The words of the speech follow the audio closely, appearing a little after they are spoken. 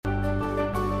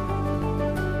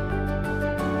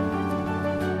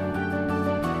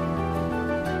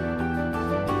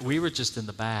we were just in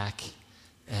the back,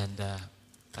 and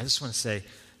I just want to say,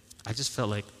 I just felt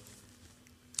like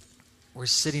we're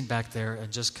sitting back there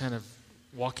and just kind of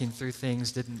walking through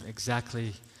things, didn't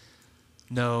exactly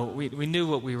know. We knew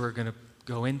what we were going to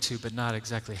go into, but not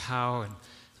exactly how. And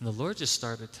the Lord just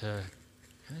started to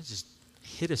kind of just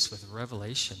hit us with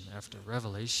revelation after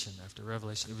revelation after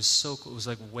revelation. It was so cool. It was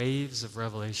like waves of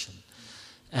revelation.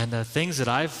 And things that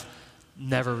I've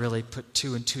never really put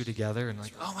two and two together and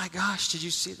like, oh my gosh, did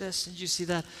you see this? Did you see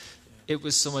that? It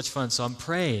was so much fun. So I'm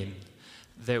praying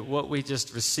that what we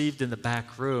just received in the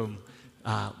back room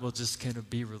will just kind of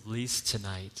be released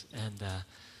tonight. And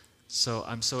so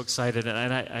I'm so excited.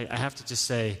 And I have to just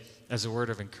say, as a word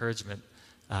of encouragement,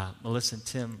 Melissa and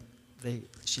Tim,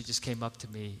 she just came up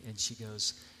to me and she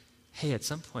goes, hey, at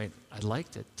some point, I'd like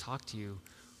to talk to you.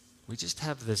 We just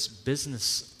have this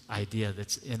business idea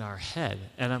that's in our head.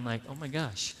 And I'm like, oh my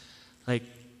gosh, like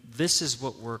this is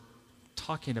what we're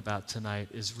talking about tonight,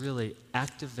 is really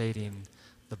activating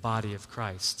the body of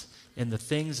Christ in the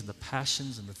things and the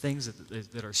passions and the things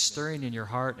that are stirring in your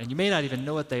heart. And you may not even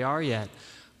know what they are yet,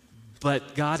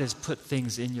 but God has put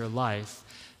things in your life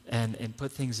and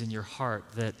put things in your heart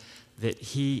that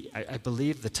I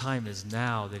believe the time is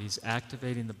now, that he's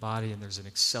activating the body, and there's an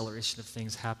acceleration of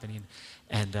things happening.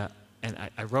 And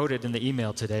I wrote it in the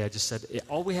email today. I just said,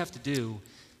 all we have to do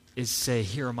is say,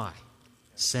 here am I,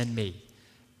 send me.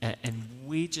 And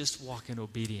we just walk in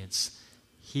obedience.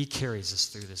 He carries us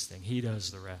through this thing. He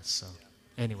does the rest. So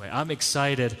anyway, I'm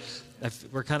excited.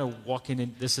 We're kind of walking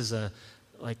in. This is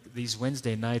like these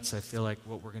Wednesday nights, I feel like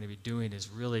what we're going to be doing is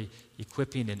really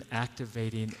equipping and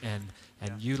activating and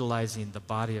utilizing the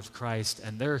body of Christ.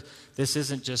 And this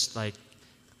isn't just like,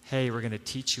 hey, we're going to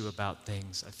teach you about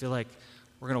things. I feel like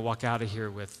we're going to walk out of here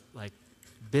with like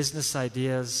business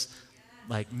ideas,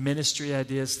 like ministry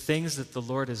ideas, things that the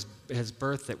Lord has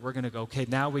birthed that we're going to go, okay,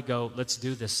 now we go, let's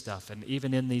do this stuff. And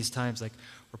even in these times, like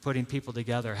we're putting people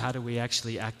together, how do we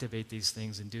actually activate these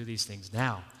things and do these things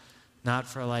now? Not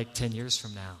for like 10 years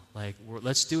from now. Like,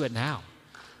 let's do it now.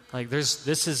 Like this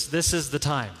is the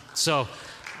time. So,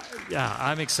 yeah,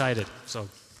 I'm excited. So,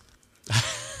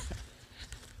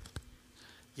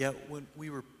 yeah, when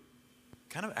we were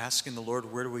kind of asking the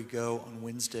Lord, where do we go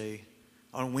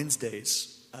on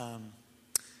Wednesdays,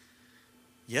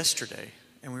 yesterday,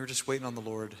 and we were just waiting on the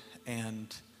Lord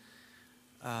and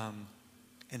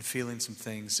feeling some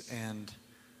things, and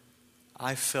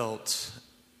I felt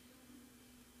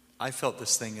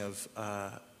this thing of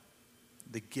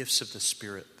the gifts of the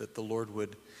Spirit, that the Lord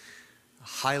would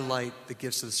highlight the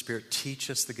gifts of the Spirit, teach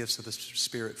us the gifts of the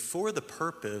Spirit for the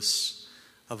purpose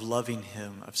of loving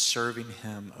Him, of serving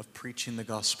Him, of preaching the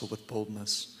gospel with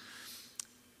boldness.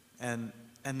 And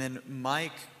then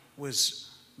Mike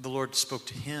the Lord spoke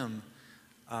to him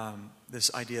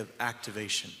this idea of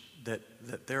activation, that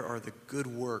there are the good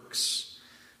works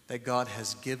that God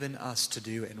has given us to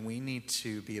do, and we need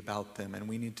to be about them, and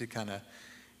we need to kind of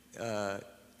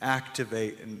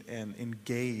activate and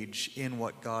engage in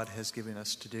what God has given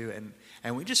us to do.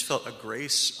 And we just felt a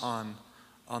grace on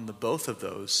the both of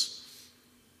those.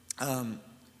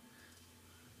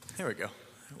 Here we go.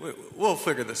 We'll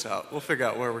figure this out. We'll figure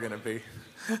out where we're going to be.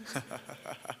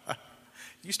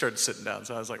 You started sitting down,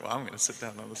 so I was like, well, I'm going to sit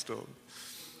down on the stool.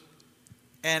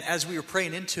 And as we were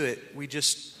praying into it, we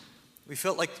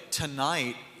felt like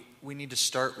tonight we need to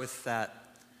start with that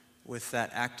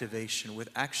activation, with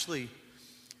actually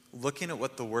looking at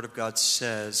what the Word of God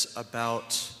says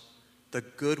about the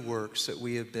good works that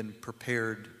we have been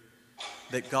prepared,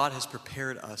 that God has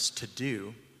prepared us to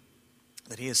do,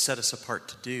 that He has set us apart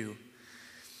to do.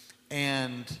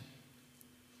 And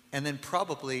then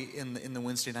probably in the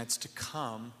Wednesday nights to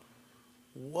come,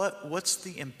 what's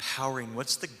the empowering,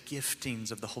 what's the giftings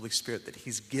of the Holy Spirit that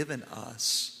He's given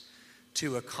us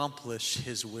to accomplish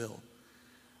His will?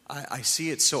 I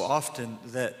see it so often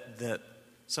that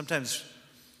sometimes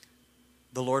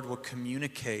the Lord will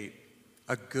communicate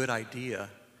a good idea.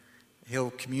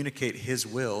 He'll communicate His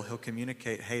will. He'll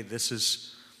communicate, hey, this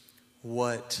is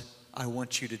what I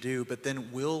want you to do. But then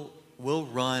we'll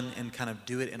run and kind of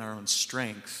do it in our own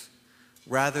strength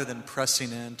rather than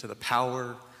pressing into the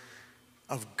power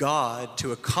of God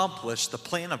to accomplish the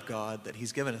plan of God that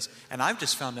He's given us. And I've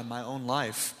just found in my own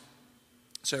life,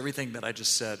 so everything that I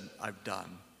just said, I've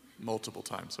done multiple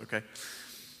times, okay?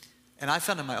 And I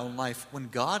found in my own life, when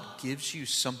God gives you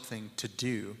something to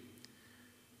do,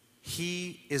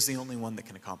 He is the only one that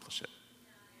can accomplish it.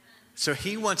 So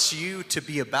He wants you to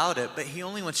be about it, but He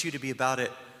only wants you to be about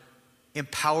it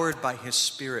empowered by His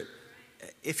Spirit.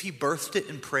 If He birthed it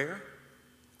in prayer,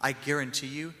 I guarantee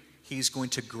you He's going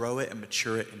to grow it and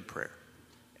mature it in prayer.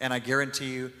 And I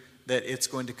guarantee you that it's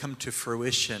going to come to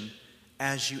fruition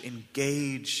as you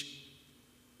engage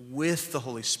with the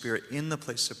Holy Spirit in the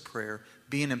place of prayer,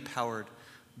 being empowered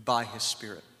by His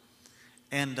Spirit.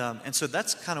 And so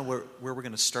that's kind of where we're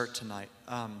going to start tonight.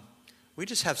 We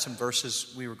just have some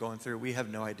verses we were going through. We have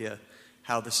no idea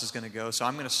how this is going to go. So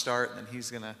I'm going to start, and then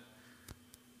he's going to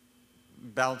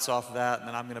bounce off that, and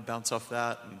then I'm going to bounce off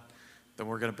that, and then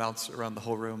we're going to bounce around the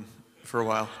whole room for a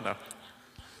while. No.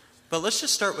 But let's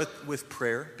just start with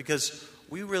prayer, because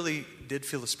we really did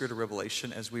feel the spirit of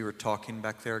revelation as we were talking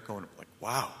back there, going like,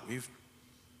 wow, we've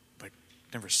like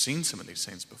never seen some of these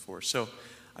things before. So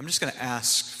I'm just going to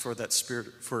ask for that spirit,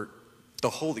 for the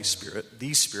Holy Spirit,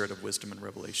 the spirit of wisdom and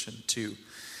revelation, to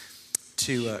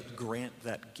grant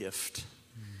that gift.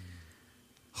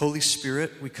 Holy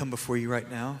Spirit, we come before you right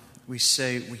now. We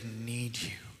say we need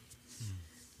you.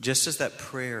 Just as that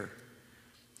prayer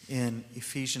in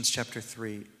Ephesians chapter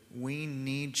 3, we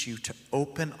need you to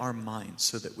open our minds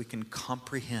so that we can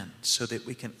comprehend, so that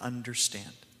we can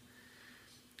understand.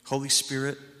 Holy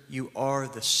Spirit, you are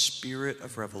the spirit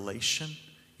of revelation.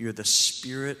 You're the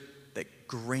spirit that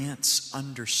grants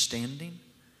understanding.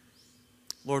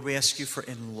 Lord, we ask you for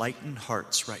enlightened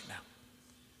hearts right now.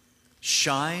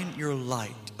 Shine your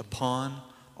light upon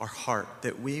our heart,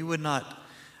 that we would not,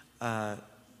 that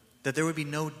there would be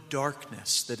no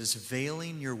darkness that is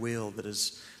veiling your will,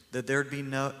 that there would be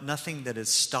nothing that is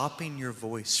stopping your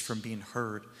voice from being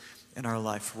heard in our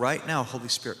life. Right now, Holy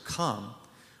Spirit, come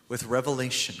with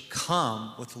revelation,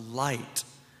 come with light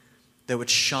that would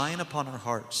shine upon our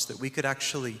hearts, that we could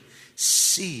actually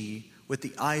see with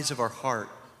the eyes of our heart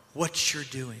what you're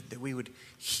doing, that we would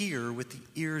hear with the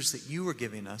ears that you are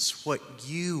giving us what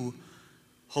you,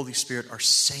 Holy Spirit, are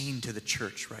saying to the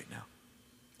church right now,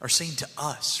 are saying to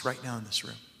us right now in this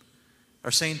room,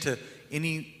 are saying to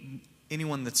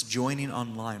anyone that's joining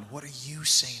online. What are you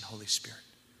saying, Holy Spirit?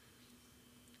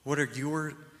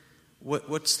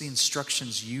 What's the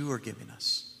instructions you are giving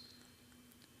us?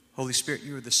 Holy Spirit,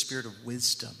 you are the spirit of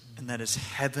wisdom, and that is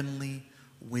heavenly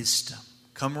wisdom.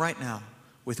 Come right now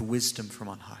with wisdom from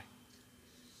on high.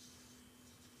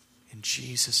 In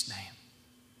Jesus' name.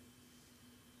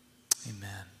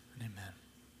 Amen and amen.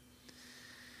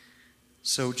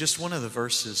 So just one of the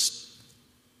verses,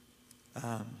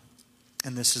 and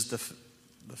this is the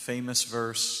famous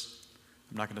verse.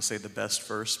 I'm not going to say the best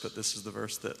verse, but this is the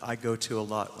verse that I go to a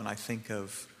lot when I think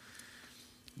of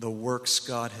the works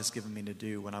God has given me to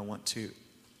do, when I want to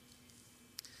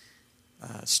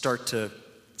start to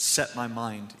set my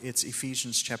mind. It's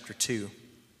Ephesians chapter 2.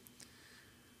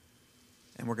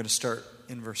 And we're going to start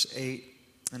in verse 8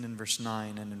 and in verse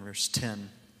 9 and in verse 10.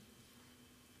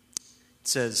 It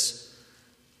says,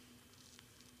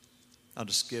 I'll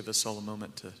just give us all a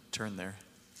moment to turn there.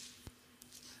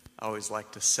 I always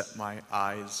like to set my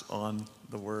eyes on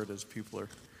the Word as people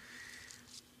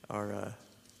are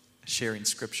sharing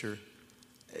Scripture.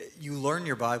 You learn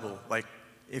your Bible. Like,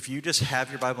 if you just have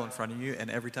your Bible in front of you,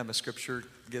 and every time a Scripture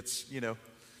gets,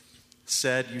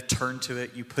 said, you turn to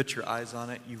it, you put your eyes on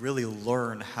it, you really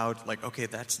learn how to, like, okay,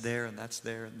 that's there, and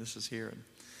this is here. And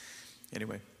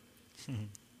anyway.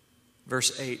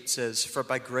 Verse 8 says, "For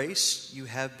by grace you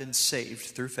have been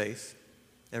saved through faith."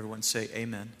 Everyone say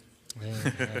amen.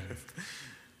 Amen.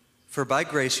 "For by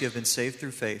grace you have been saved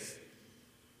through faith,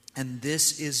 and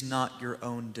this is not your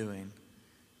own doing.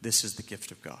 This is the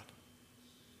gift of God."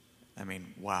 I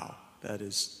mean, wow,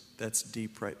 that's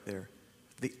deep right there.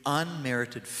 The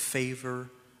unmerited favor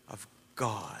of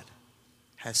God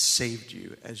has saved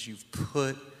you as you've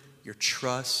put your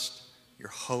trust, your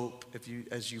hope,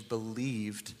 as you've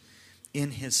believed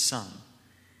in His Son.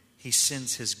 He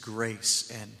sends His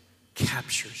grace and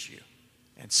captures you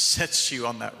and sets you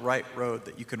on that right road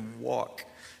that you can walk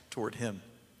toward Him.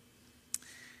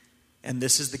 And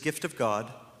this is the gift of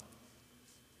God.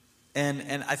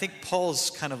 And I think Paul's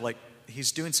kind of like,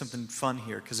 he's doing something fun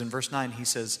here, because in verse 9 he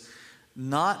says,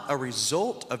 "Not a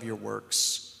result of your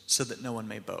works, so that no one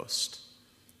may boast."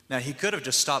 Now he could have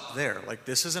just stopped there. Like,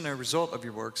 this isn't a result of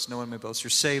your works, no one may boast.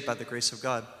 You're saved by the grace of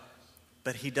God.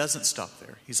 But he doesn't stop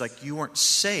there. He's like, you weren't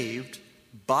saved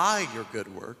by your good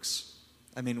works.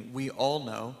 I mean, we all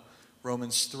know,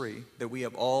 Romans 3, that we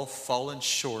have all fallen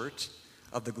short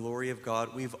of the glory of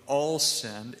God. We've all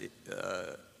sinned.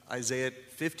 Isaiah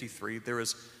 53, "There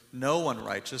is no one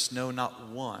righteous, no, not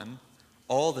one.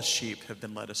 All the sheep have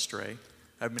been led astray,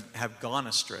 have gone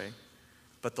astray.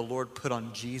 But the Lord put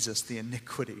on Jesus the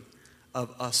iniquity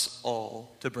of us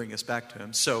all to bring us back to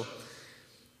Him." So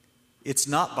it's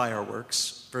not by our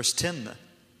works. Verse 10 then.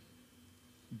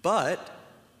 "But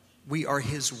we are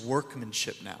His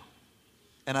workmanship now."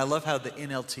 And I love how the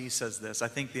NLT says this. I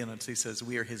think the NLT says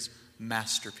we are His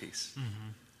masterpiece.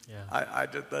 Yeah.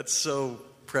 That's so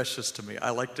precious to me.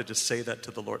 I like to just say that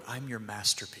to the Lord. I'm your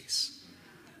masterpiece.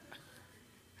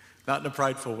 Not in a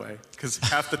prideful way, because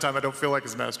half the time I don't feel like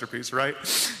his masterpiece, right?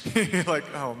 You're like,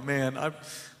 oh man, I'm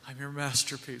your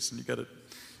masterpiece, and you got to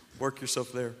work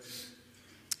yourself there.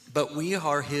 But we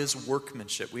are his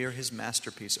workmanship. We are his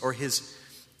masterpiece, or his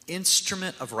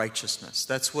instrument of righteousness.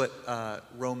 That's what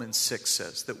Romans 6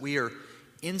 says, that we are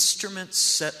instruments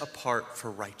set apart for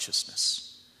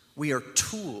righteousness. We are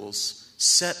tools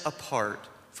set apart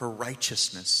for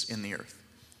righteousness in the earth.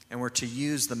 And we're to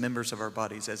use the members of our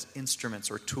bodies as instruments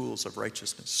or tools of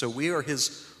righteousness. So we are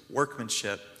his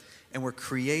workmanship, and we're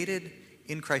created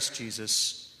in Christ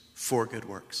Jesus for good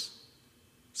works.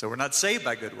 So we're not saved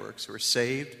by good works. We're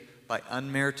saved by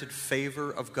unmerited favor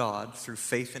of God through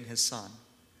faith in his Son.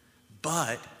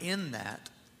 But in that,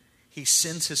 he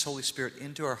sends his Holy Spirit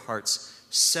into our hearts,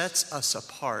 sets us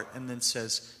apart, and then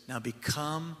says, now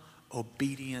become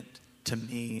obedient to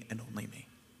me and only me.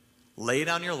 Lay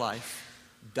down your life,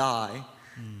 die,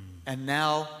 and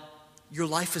now your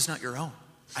life is not your own.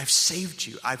 I've saved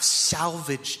you. I've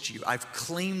salvaged you. I've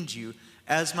claimed you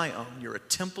as my own. You're a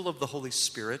temple of the Holy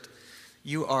Spirit.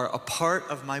 You are a part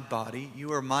of my body.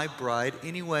 You are my bride.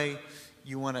 Any way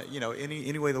you want to,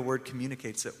 any way the word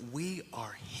communicates it, we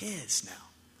are his now.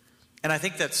 And I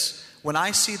think that's, when I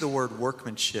see the word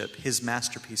workmanship, his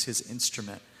masterpiece, his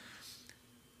instrument,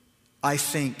 I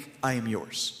think I am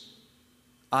yours.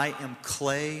 I am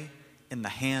clay in the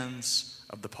hands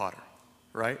of the potter,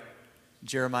 right?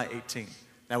 Jeremiah 18.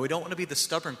 Now, we don't want to be the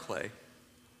stubborn clay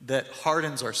that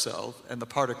hardens ourselves and the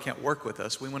potter can't work with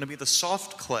us. We want to be the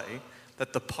soft clay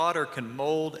that the potter can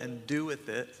mold and do with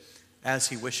it as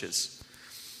he wishes.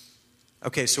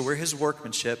 Okay, so we're his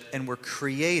workmanship, and we're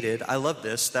created. I love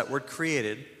this, that word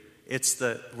created. It's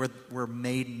we're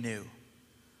made new.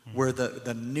 We're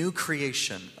the new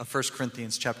creation of 1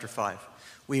 Corinthians chapter 5.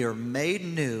 We are made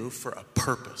new for a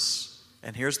purpose.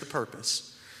 And here's the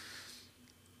purpose.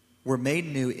 We're made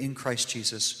new in Christ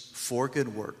Jesus for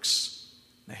good works.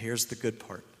 Now here's the good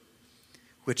part.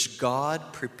 Which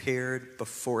God prepared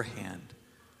beforehand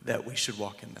that we should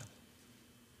walk in them.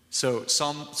 So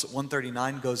Psalm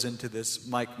 139 goes into this.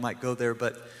 Mike might go there,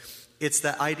 but it's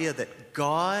the idea that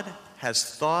God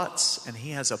has thoughts and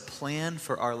he has a plan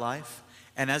for our life.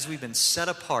 And as we've been set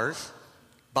apart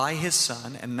by his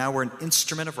Son, and now we're an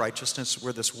instrument of righteousness,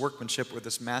 we're this workmanship, we're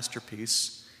this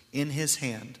masterpiece in his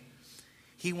hand,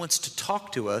 he wants to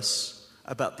talk to us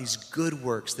about these good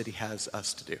works that he has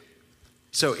us to do.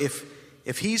 So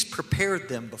if he's prepared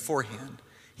them beforehand,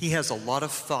 he has a lot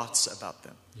of thoughts about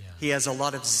them. Yeah. He has a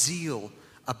lot of zeal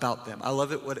about them. I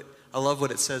love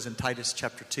what it says in Titus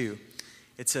chapter 2.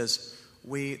 It says,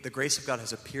 the grace of God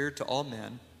has appeared to all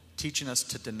men, teaching us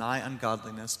to deny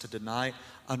ungodliness, to deny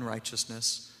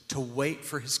unrighteousness, to wait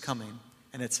for his coming.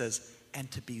 And it says, and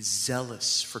to be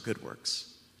zealous for good works.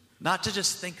 Not to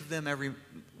just think of them every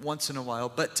once in a while,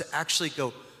 but to actually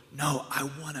go, no, I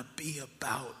want to be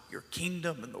about your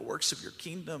kingdom and the works of your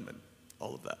kingdom and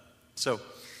all of that.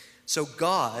 So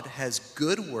God has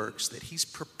good works that he's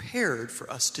prepared for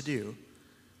us to do.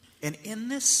 And in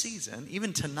this season,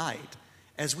 even tonight,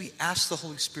 as we ask the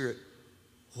Holy Spirit,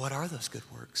 what are those good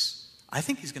works? I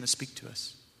think he's going to speak to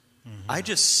us. Mm-hmm. I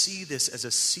just see this as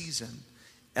a season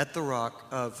at the Rock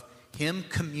of him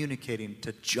communicating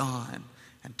to John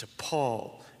and to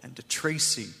Paul and to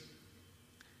Tracy.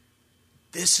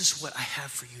 This is what I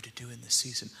have for you to do in this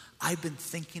season. I've been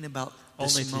thinking about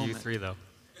this moment. Only to you three, though.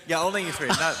 Yeah, only you three.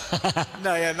 Not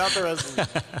the rest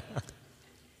of them.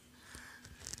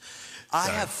 I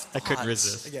have thoughts. I couldn't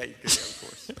resist. Yeah, you could,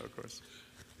 of course.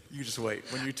 You just wait.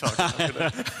 When you talk, I'm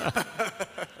gonna...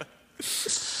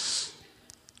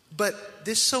 But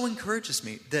this so encourages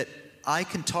me that I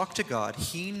can talk to God.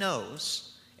 He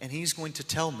knows, and he's going to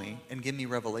tell me and give me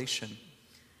revelation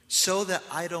so that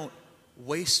I don't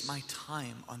waste my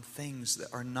time on things that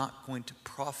are not going to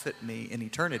profit me in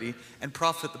eternity and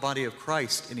profit the body of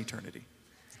Christ in eternity.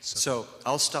 So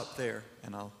I'll stop there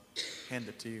and I'll hand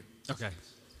it to you. Okay.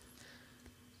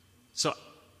 So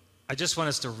I just want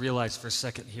us to realize for a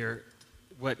second here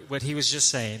what he was just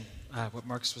saying, what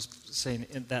Marcus was saying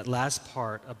in that last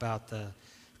part about the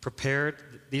prepared,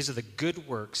 these are the good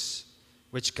works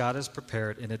which God has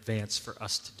prepared in advance for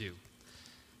us to do.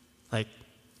 Like,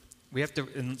 we have to,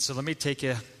 and so let me take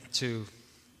you to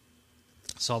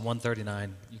Psalm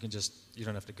 139. You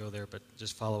don't have to go there, but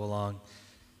just follow along.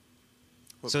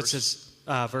 What so verse? It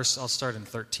says, I'll start in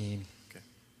 13.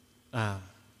 Okay.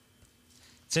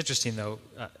 It's interesting, though.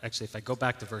 Actually, if I go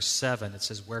back to verse 7, it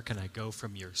says, where can I go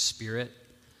from your spirit?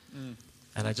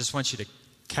 And I just want you to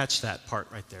catch that part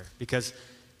right there. Because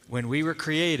when we were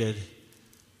created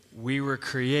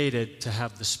to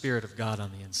have the Spirit of God on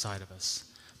the inside of us.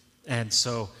 And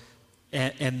so,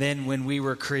 and then when we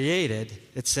were created,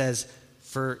 it says,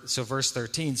 so verse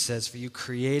 13 says, "For you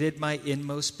created my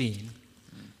inmost being,"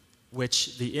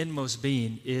 which the inmost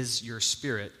being is your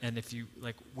spirit. And if you,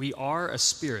 we are a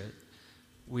spirit.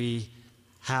 We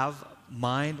have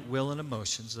mind, will, and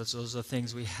emotions. Those are the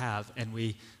things we have, and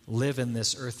we live in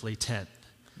this earthly tent.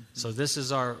 Mm-hmm. So this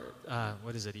is our,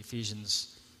 what is it?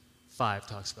 Ephesians 5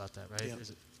 talks about that, right? Yeah. Is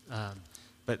it,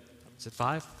 but is it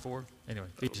 5, 4? Anyway,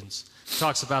 Ephesians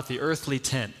talks about the earthly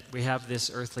tent. We have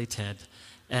this earthly tent,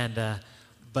 and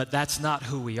but that's not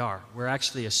who we are. We're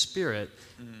actually a spirit,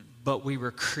 but we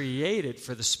were created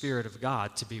for the Spirit of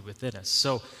God to be within us.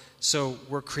 So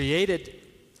we're created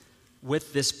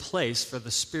with this place for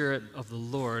the Spirit of the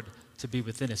Lord to be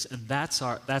within us, and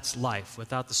that's life.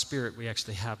 Without the Spirit, we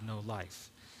actually have no life.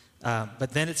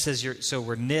 But then it says, so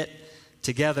we're knit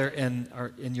together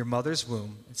in your mother's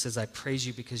womb. It says, "I praise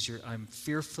you because I'm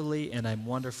fearfully and I'm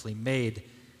wonderfully made,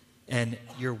 and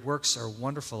your works are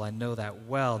wonderful. I know that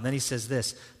well." And then he says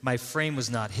this, "My frame was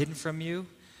not hidden from you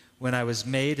when I was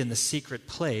made in the secret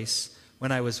place.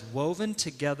 When I was woven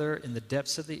together in the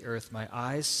depths of the earth,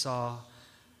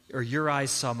 your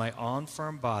eyes saw my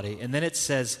unformed body." And then it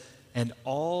says, "And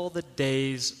all the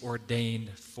days ordained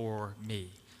for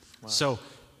me." Wow. So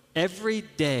every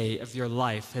day of your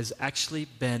life has actually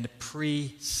been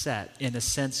preset in a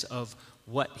sense of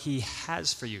what he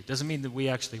has for you. Doesn't mean that we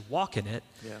actually walk in it,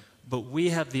 but we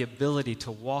have the ability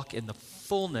to walk in the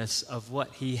fullness of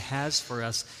what he has for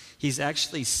us. He's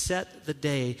actually set the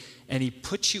day, and he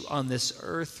puts you on this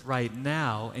earth right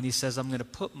now, and he says, "I'm going to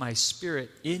put my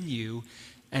Spirit in you,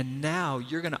 and now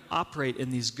you're going to operate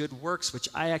in these good works, which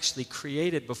I actually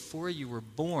created before you were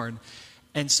born."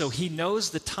 And so he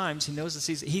knows the times, he knows the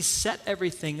season. He set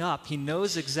everything up. He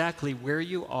knows exactly where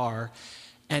you are.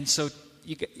 And so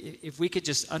if we could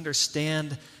just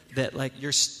understand that,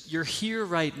 you're here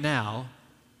right now.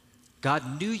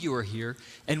 God knew you were here.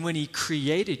 And when he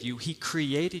created you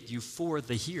for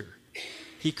the here.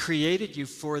 He created you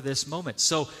for this moment.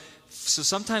 So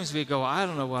sometimes we go, "I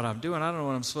don't know what I'm doing. I don't know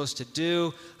what I'm supposed to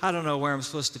do. I don't know where I'm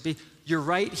supposed to be." You're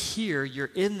right here. You're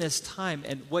in this time.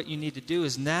 And what you need to do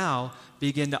is now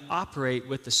begin to operate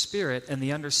with the Spirit and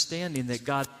the understanding that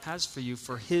God has for you,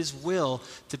 for his will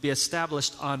to be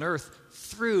established on earth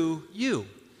through you.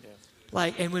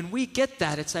 Yeah. And when we get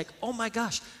that, it's like, oh my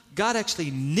gosh, God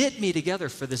actually knit me together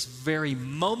for this very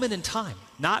moment in time.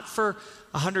 Not for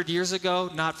 100 years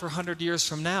ago, not for 100 years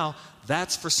from now.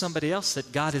 That's for somebody else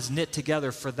that God has knit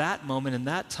together for that moment and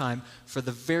that time, for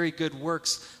the very good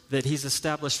works that he's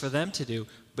established for them to do.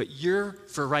 But you're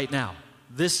for right now.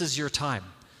 This is your time.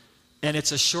 And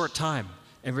it's a short time.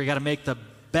 And we got to make the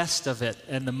best of it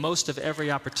and the most of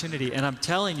every opportunity. And I'm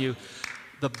telling you,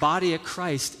 the body of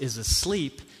Christ is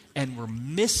asleep, and we're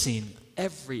missing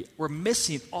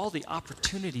all the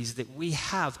opportunities that we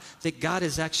have that God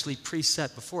has actually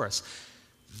preset before us.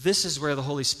 This is where the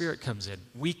Holy Spirit comes in.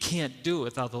 We can't do it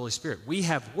without the Holy Spirit. We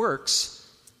have works.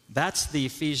 That's the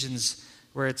Ephesians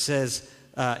where it says,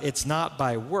 it's not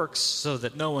by works so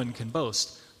that no one can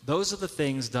boast. Those are the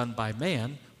things done by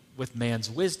man, with man's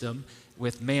wisdom,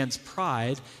 with man's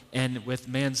pride, and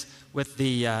it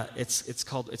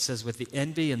says with the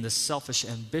envy and the selfish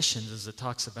ambitions, as it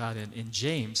talks about in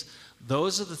James.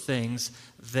 Those are the things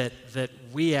that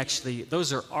we actually,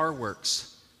 those are our works.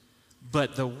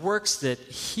 But the works that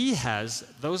he has,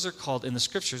 those are called, in the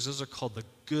scriptures, those are called the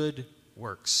good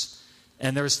works.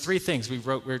 And there's 3 things we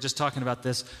were just talking about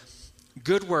this.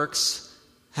 Good works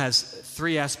has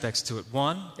 3 aspects to it.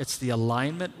 One, it's the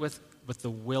alignment with the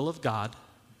will of God,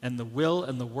 and the will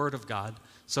and the word of God.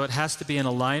 So it has to be in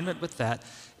alignment with that.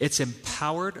 It's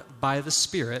empowered by the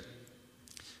Spirit.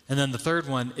 And then the third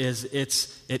one is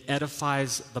it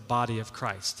edifies the body of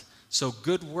Christ. So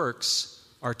good works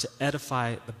are to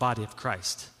edify the body of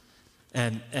Christ.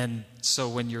 And so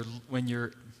when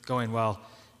you're going, well,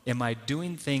 am I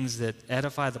doing things that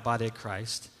edify the body of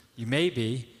Christ? You may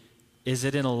be. Is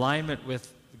it in alignment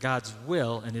with God's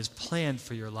will and his plan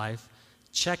for your life?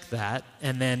 Check that.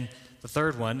 And then the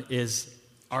third one is,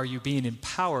 are you being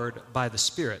empowered by the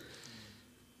Spirit?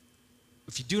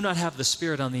 If you do not have the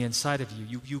Spirit on the inside of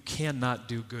you, you cannot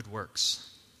do good works.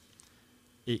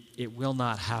 It will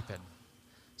not happen.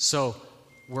 So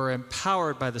we're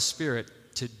empowered by the Spirit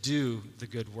to do the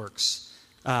good works.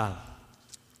 Does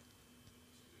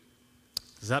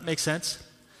that make sense?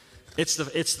 It's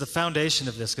the foundation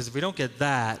of this, because if we don't get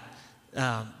that,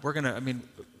 we're going to,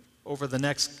 over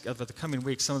the coming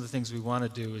weeks, some of the things we want to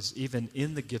do is even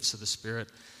in the gifts of the Spirit.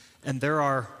 And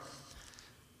I'm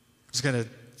just going to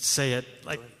say it.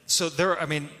 Like, so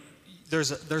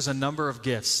there's a number of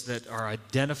gifts that are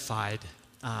identified,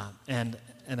 and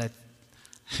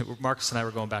Marcus and I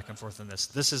were going back and forth on this.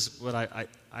 This is what I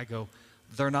go,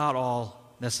 they're not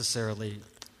all necessarily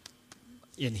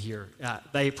in here.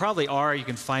 They probably are. You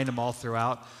can find them all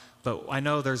throughout. But I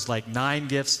know there's like 9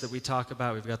 gifts that we talk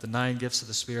about. We've got the 9 gifts of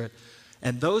the Spirit.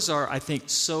 And those are, I think,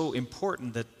 so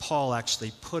important that Paul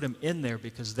actually put them in there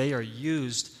because they are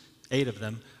used, 8 of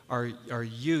them, are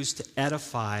used to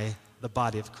edify the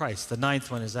body of Christ. The 9th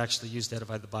one is actually used to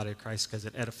edify the body of Christ because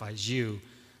it edifies you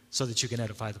so that you can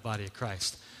edify the body of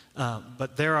Christ.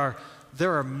 But there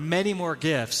are many more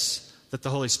gifts that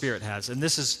the Holy Spirit has. And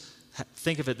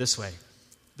think of it this way.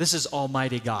 This is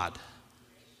Almighty God.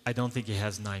 I don't think he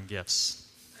has 9 gifts.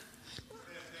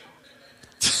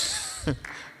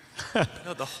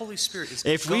 No, the Holy Spirit is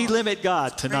If God. we limit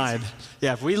God to crazy.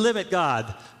 9, if we limit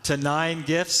God to 9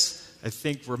 gifts, I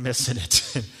think we're missing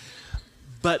it.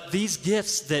 But these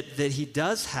gifts that he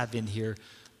does have in here,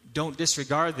 don't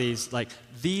disregard these. Like,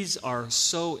 these are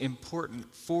so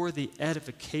important for the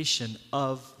edification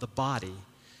of the body.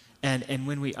 And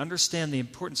when we understand the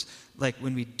importance, like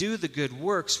when we do the good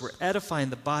works, we're edifying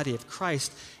the body of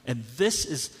Christ. And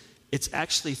it's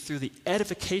actually through the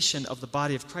edification of the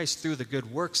body of Christ, through the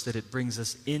good works, that it brings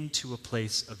us into a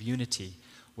place of unity,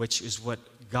 which is what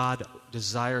God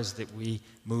desires that we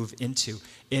move into.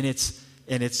 And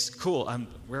it's cool.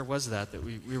 Where was that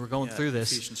we were going through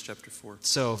this? Ephesians chapter 4.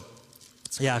 So,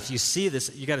 if you see this,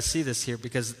 you got to see this here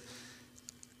because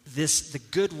the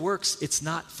good works, it's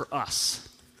not for us.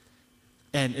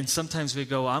 And sometimes we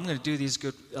go, I'm going to do these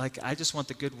good, like I just want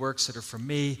the good works that are for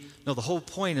me. No, the whole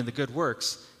point in the good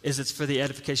works is it's for the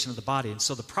edification of the body. And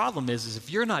so the problem is if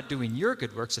you're not doing your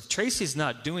good works, if Tracy's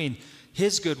not doing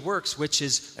his good works, which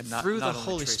is through the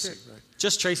Holy Spirit. Right?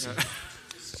 Just Tracy. No.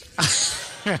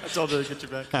 I told her to get you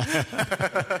back.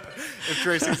 If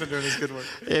Tracy's not doing his good work.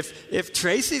 If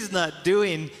Tracy's not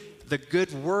doing the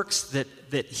good works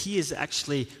that he is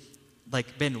actually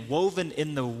like been woven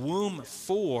in the womb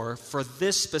for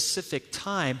this specific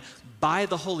time by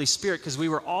the Holy Spirit, because we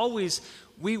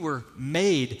were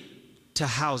made to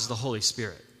house the Holy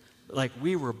Spirit. Like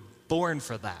we were born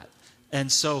for that.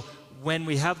 And so when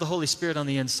we have the Holy Spirit on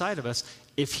the inside of us,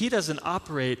 if he doesn't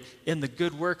operate in the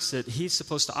good works that he's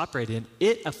supposed to operate in,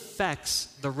 it affects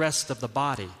the rest of the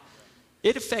body.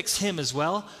 It affects him as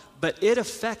well, but it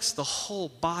affects the whole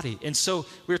body. And so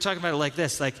we were talking about it like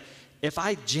this, like if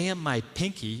I jam my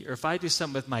pinky, or if I do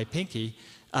something with my pinky,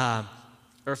 or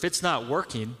if it's not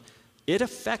working, it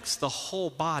affects the whole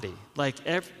body. Like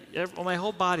my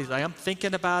whole body, like I'm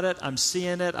thinking about it, I'm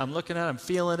seeing it, I'm looking at it, I'm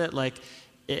feeling it, like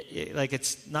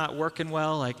it's not working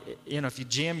well. Like, if you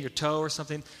jam your toe or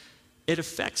something, it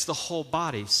affects the whole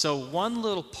body. So one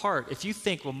little part, if you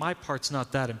think, well, my part's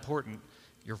not that important,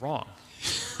 you're wrong.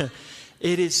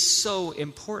 It is so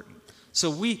important. So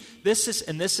this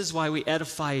is why we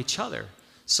edify each other.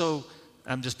 So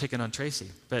I'm just picking on Tracy,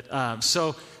 but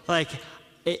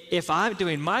if I'm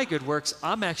doing my good works,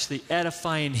 I'm actually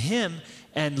edifying him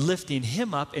and lifting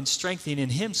him up and strengthening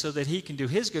him so that he can do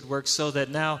his good works. So that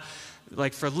now,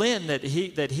 like for Lynn, that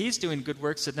he's doing good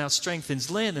works that now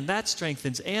strengthens Lynn, and that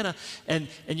strengthens Anna, and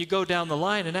you go down the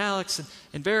line, and Alex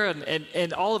and Vera,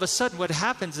 and all of a sudden, what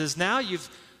happens is now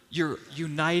you're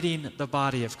uniting the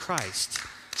body of Christ.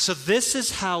 So this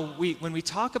is how when we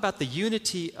talk about the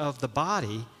unity of the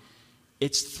body,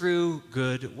 it's through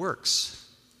good works.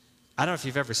 I don't know if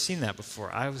you've ever seen that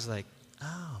before. I was like,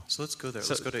 oh. So let's go there.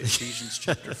 Let's go to Ephesians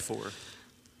chapter 4.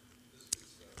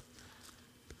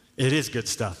 It is good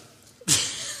stuff.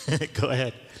 Go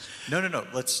ahead. No.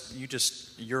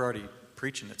 You're already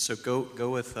preaching it. So go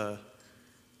with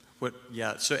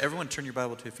So everyone turn your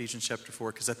Bible to Ephesians chapter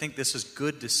 4, because I think this is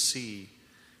good to see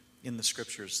in the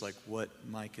scriptures, like what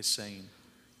Mike is saying.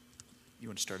 You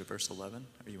want to start at verse 11,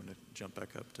 or you want to jump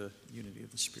back up to unity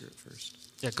of the Spirit first?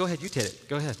 Yeah, go ahead. You did it.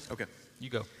 Go ahead. Okay.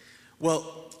 You go.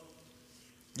 Well,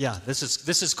 yeah, this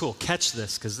is cool. Catch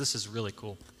this, because this is really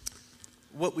cool.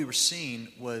 What we were seeing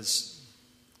was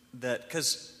that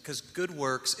because good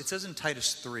works, it says in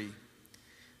Titus 3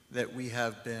 that we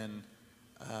have been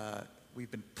we've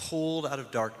been pulled out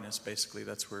of darkness. Basically,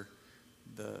 that's where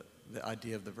the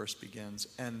idea of the verse begins,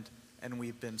 and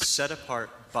we've been set apart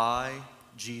by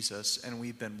Jesus, and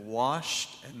we've been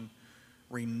washed and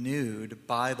renewed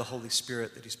by the Holy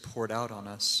Spirit that he's poured out on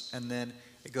us. And then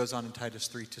it goes on in Titus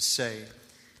 3 to say,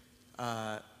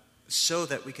 so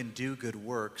that we can do good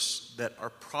works that are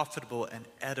profitable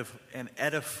and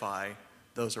edify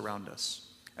those around us.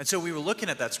 And so we were looking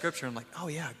at that scripture and like, oh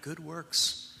yeah, good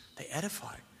works, they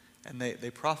edify and they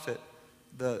profit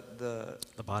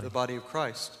body. the body of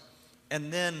Christ.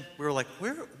 And then we were like,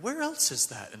 where else is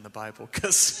that in the Bible?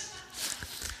 Because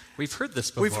we've heard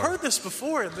this before. We've heard this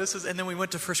before, and then we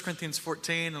went to 1 Corinthians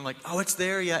 14 and like, oh, it's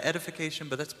there, yeah, edification,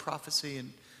 but that's prophecy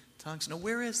and tongues. No,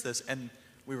 where is this? And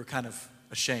we were kind of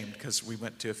ashamed because we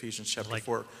went to Ephesians chapter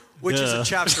 4, which is a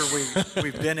chapter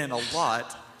we've been in a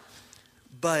lot.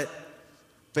 But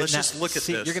let's just look at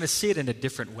this. You're going to see it in a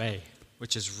different way,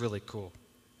 which is really cool.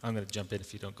 I'm going to jump in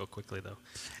if you don't go quickly, though.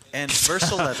 And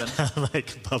verse 11.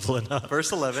 Like bubbling up.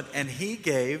 Verse 11, and he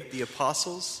gave the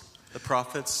apostles, the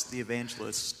prophets, the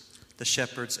evangelists, the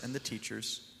shepherds, and the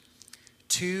teachers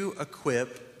to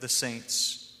equip the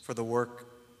saints for the work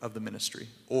of the ministry,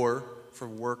 or for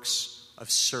works of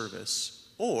service,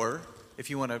 or if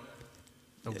you want to...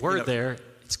 The word there,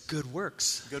 it's good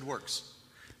works. Good works.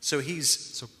 So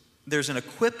there's an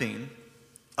equipping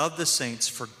of the saints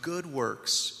for good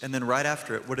works, and then right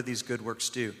after it, what do these good works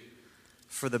do?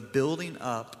 For the building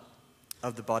up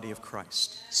of the body of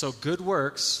Christ. So good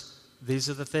works, these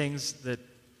are the things that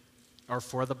are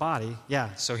for the body.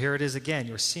 Yeah, so here it is again.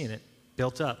 You're seeing it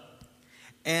built up.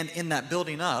 And in that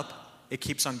building up, it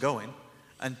keeps on going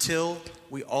until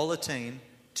we all attain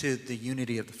to the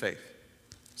unity of the faith.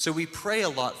 So we pray a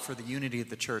lot for the unity of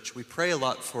the church. We pray a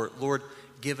lot for, Lord,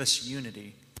 give us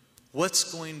unity.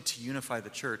 What's going to unify the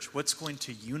church? What's going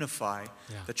to unify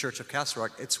the Church of Castle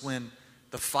Rock? It's when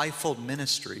the fivefold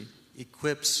ministry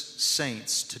equips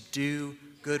saints to do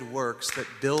good works that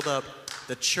build up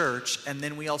the church, and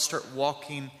then we all start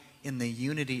walking in the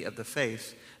unity of the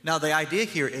faith. Now, the idea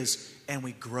here is, and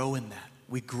we grow in that.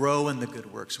 We grow in the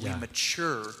good works. We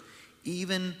mature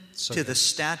even to the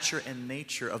stature and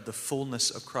nature of the fullness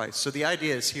of Christ. So the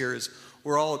idea is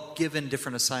we're all given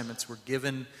different assignments. We're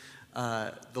given...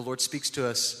 the Lord speaks to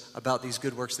us about these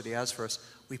good works that he has for us.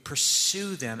 We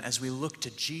pursue them as we look to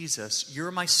Jesus.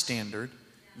 You're my standard.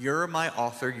 You're my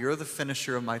author. You're the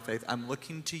finisher of my faith. I'm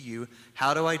looking to you.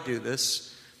 How do I do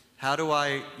this? How do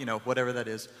I, whatever that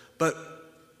is. But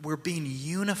we're being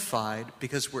unified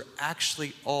because we're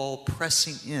actually all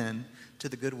pressing in to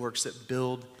the good works that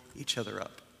build each other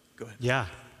up. Go ahead. Yeah.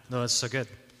 No, that's so good.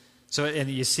 So, and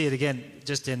you see it again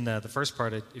just in the first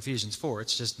part of Ephesians 4.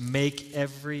 It's just make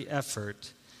every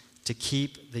effort to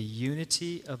keep the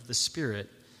unity of the Spirit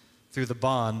through the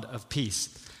bond of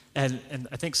peace. And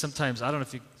I think sometimes, I don't know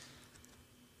if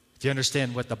you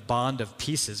understand what the bond of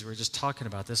peace is. We were just talking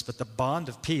about this. But the bond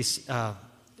of peace,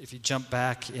 if you jump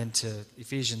back into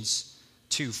Ephesians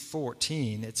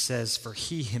 2:14, it says, for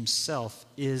he himself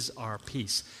is our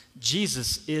peace.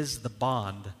 Jesus is the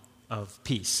bond of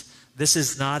peace. This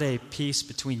is not a peace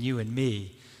between you and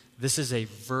me. This is a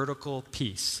vertical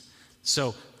peace.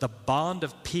 So the bond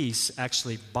of peace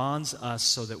actually bonds us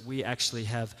so that we actually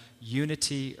have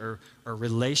unity or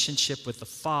relationship with the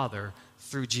Father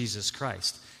through Jesus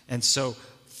Christ. And so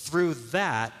through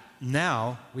that,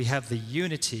 now we have the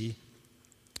unity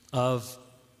of,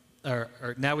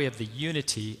 or now we have the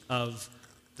unity of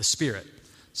the Spirit.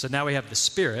 So now we have the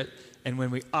Spirit, and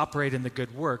when we operate in the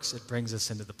good works, it brings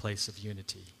us into the place of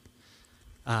unity.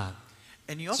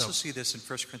 And you also see this in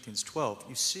 1 Corinthians 12.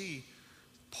 You see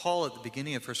Paul at the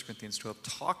beginning of 1 Corinthians 12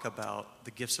 talk about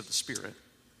the gifts of the Spirit.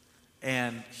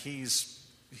 And he's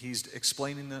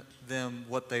explaining them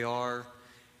what they are.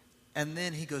 And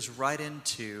then he goes right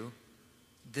into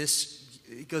this.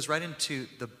 He goes right into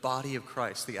the body of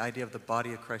Christ, the idea of the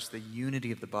body of Christ, the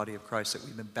unity of the body of Christ, that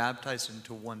we've been baptized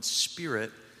into one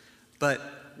Spirit, but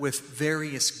with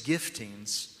various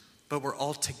giftings, but we're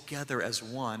all together as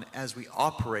one as we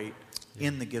operate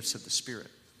in the gifts of the Spirit.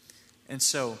 And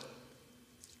so,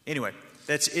 anyway,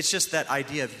 it's just that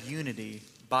idea of unity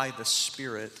by the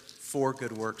Spirit for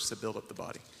good works that build up the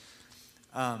body.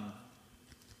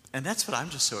 And that's what I'm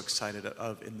just so excited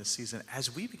of in this season.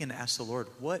 As we begin to ask the Lord,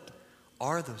 what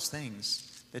are those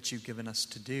things that you've given us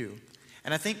to do?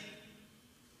 And I think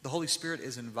the Holy Spirit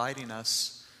is inviting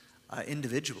us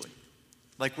individually.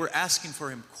 Like we're asking for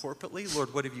him corporately.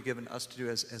 Lord, what have you given us to do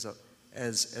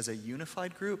as a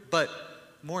unified group? But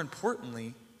more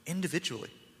importantly,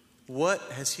 individually. What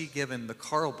has he given the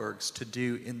Carlbergs to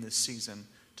do in this season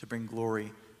to bring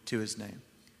glory to his name?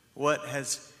 What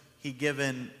has he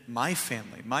given my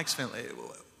family, Mike's family,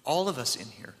 all of us in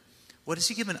here? What has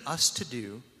he given us to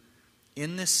do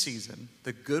in this season,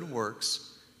 the good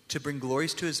works, to bring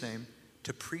glories to his name,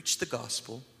 to preach the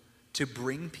gospel, to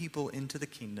bring people into the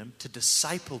kingdom, to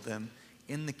disciple them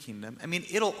in the kingdom? I mean,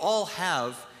 it'll all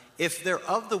have, if they're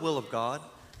of the will of God,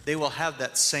 they will have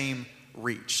that same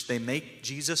reach. They make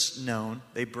Jesus known.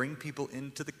 They bring people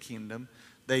into the kingdom.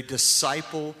 They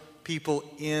disciple people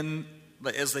in,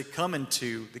 as they come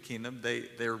into the kingdom.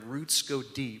 Their roots go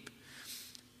deep.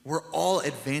 we're all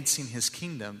advancing his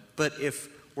kingdom. But if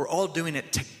we're all doing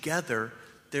it together,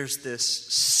 there's this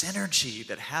synergy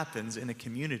that happens in a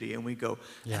community, and we go,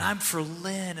 and I'm for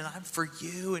Lynn, and I'm for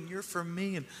you, and you're for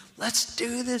me, and let's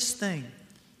do this thing.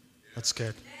 That's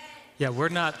good. Yeah,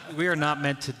 we are not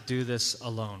meant to do this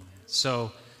alone.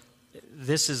 So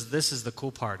this is the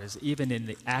cool part, is even in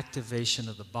the activation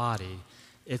of the body,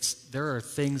 there are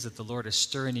things that the Lord is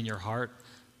stirring in your heart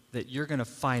that you're going to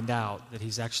find out that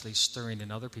he's actually stirring in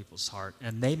other people's heart.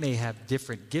 And they may have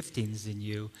different giftings than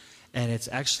you, and it's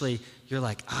actually, you're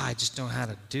like, I just don't know how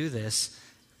to do this.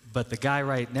 But the guy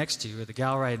right next to you or the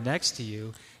gal right next to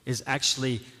you is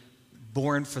actually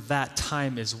born for that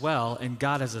time as well, and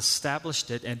God has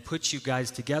established it and put you guys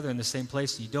together in the same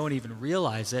place, and you don't even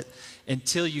realize it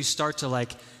until you start to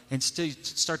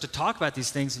talk about these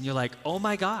things, and you're like, oh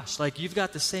my gosh, like you've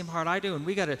got the same heart I do, and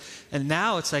we got it, and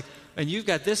now it's like, and you've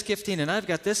got this gifting and I've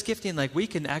got this gifting, like we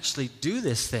can actually do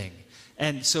this thing.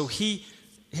 And so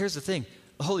here's the thing,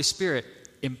 the Holy Spirit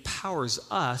empowers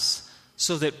us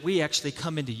so that we actually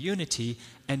come into unity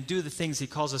and do the things he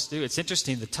calls us to do. It's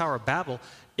interesting, the Tower of Babel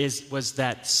was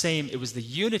that same, it was the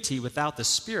unity without the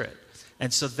Spirit.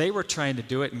 And so they were trying to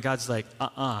do it, and God's like,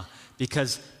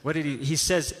 because what did he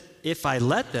says, if I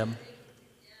let them,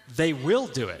 they will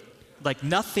do it. Like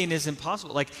nothing is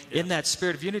impossible, like in that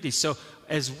spirit of unity. So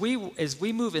as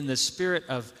we move in the spirit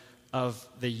of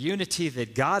the unity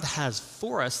that God has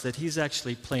for us, that he's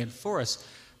actually planned for us,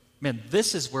 man,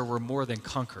 this is where we're more than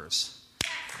conquerors.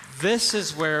 This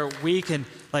is where we can,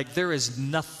 like, there is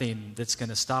nothing that's going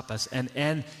to stop us.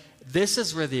 And this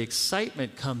is where the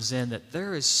excitement comes in, that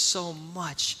there is so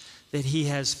much that he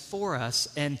has for us.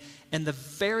 And the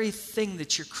very thing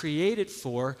that you're created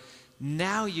for,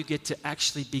 now you get to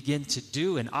actually begin to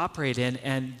do and operate in.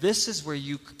 And this is where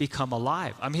you become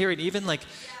alive. I'm hearing even like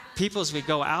people, as we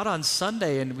go out on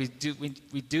Sunday and we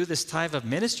do this time of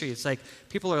ministry, it's like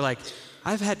people are like,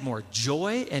 I've had more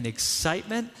joy and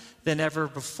excitement than ever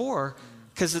before,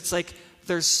 because it's like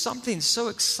there's something so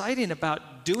exciting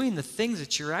about doing the things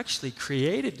that you're actually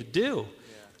created to do.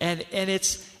 Yeah. And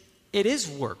it is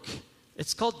work.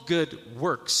 It's called good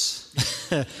works.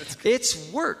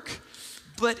 It's work,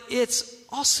 but it's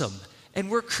awesome. And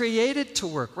we're created to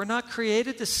work. We're not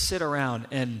created to sit around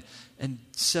and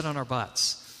sit on our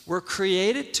butts. We're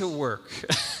created to work,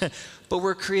 but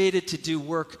we're created to do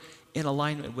work in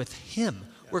alignment with him.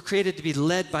 We're created to be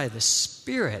led by the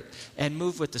Spirit and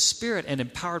move with the Spirit and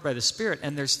empowered by the Spirit.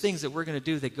 And there's things that we're going to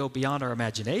do that go beyond our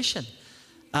imagination.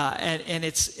 And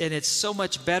it's so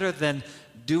much better than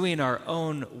doing our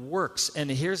own works.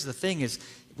 And here's the thing is,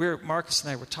 Marcus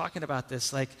and I were talking about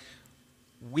this, like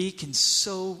we can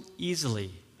so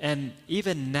easily, and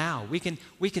even now, we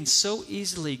can so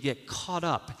easily get caught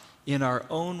up in our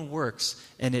own works,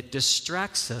 and it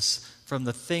distracts us from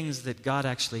the things that God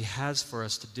actually has for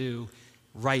us to do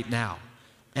right now.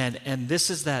 And this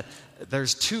is that,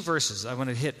 there's two verses. I want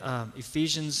to hit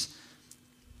Ephesians,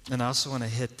 and I also want to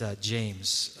hit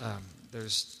James.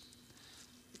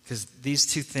 Because these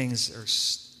two things are,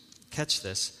 catch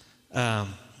this.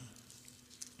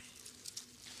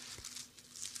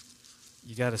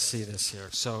 You got to see this here.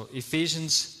 So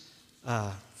Ephesians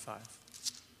 5.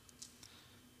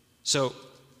 So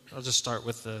I'll just start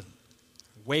with the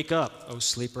wake up, O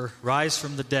sleeper, rise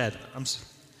from the dead.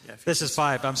 This is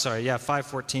 5, I'm sorry,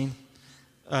 5:14.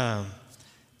 And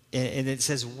it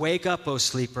says, wake up, O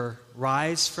sleeper,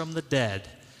 rise from the dead.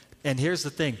 And here's the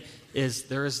thing, is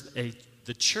there is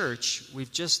the church,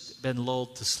 we've just been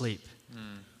lulled to sleep.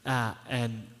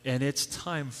 And it's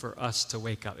time for us to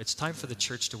wake up. It's time for the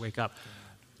church to wake up.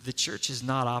 The church is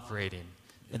not operating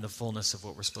in the fullness of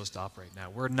what we're supposed to operate now.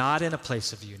 We're not in a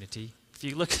place of unity. If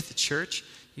you look at the church,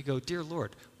 you go, dear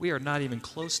Lord, we are not even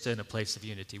close to in a place of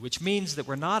unity, which means that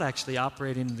we're not actually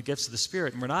operating in the gifts of the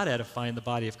Spirit, and we're not edifying the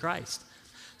body of Christ.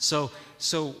 So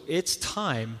it's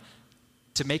time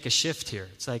to make a shift here.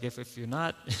 It's like if you're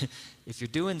not, if you're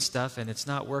doing stuff and it's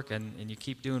not working, and you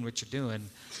keep doing what you're doing,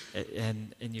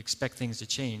 and you expect things to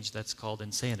change, that's called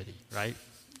insanity, right?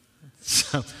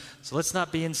 So let's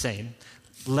not be insane.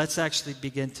 Let's actually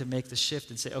begin to make the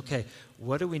shift and say, okay,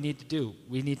 what do we need to do?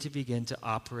 We need to begin to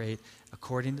operate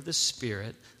according to the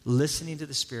Spirit, listening to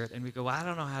the Spirit. And we go, well, I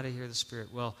don't know how to hear the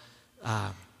Spirit. Well,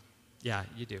 yeah,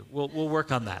 you do. We'll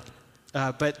work on that.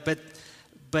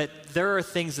 But there are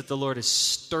things that the Lord is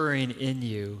stirring in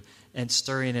you and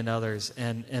stirring in others.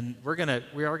 And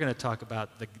we are gonna talk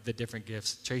about the different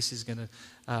gifts. Tracy's gonna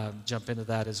jump into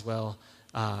that as well.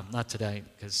 Not today,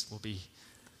 because we'll be.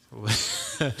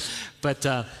 but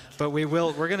we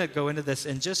will. We're going to go into this,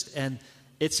 and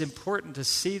it's important to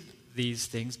see these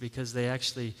things because they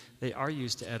are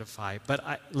used to edify.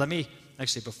 But let me,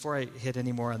 actually, before I hit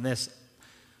any more on this,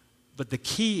 but the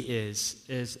key is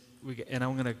we're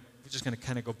just going to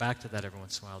kind of go back to that every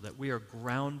once in a while, that we are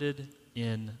grounded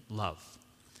in love.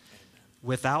 Amen.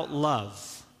 Without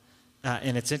love,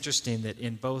 and it's interesting that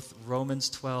in both Romans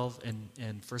 12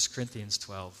 and 1 Corinthians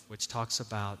 12, which talks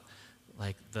about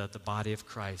like the body of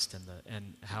Christ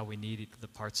and how we need the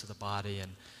parts of the body,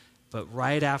 but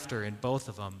right after in both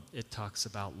of them, it talks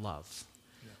about love.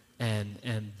 Yeah.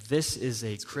 And this is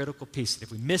a critical piece.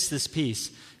 If we miss this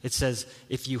piece, it says,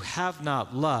 if you have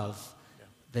not love,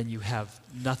 then you have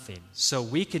nothing. So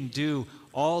we can do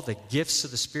all the gifts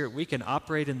of the Spirit. We can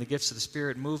operate in the gifts of the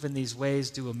Spirit, move in these ways,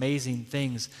 do amazing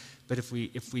things. But if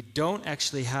we don't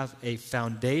actually have a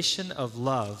foundation of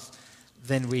love,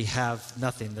 then we have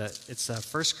nothing. It's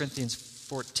 1 Corinthians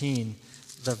 14,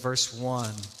 the verse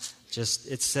 1.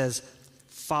 It says,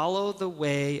 follow the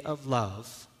way of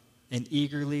love and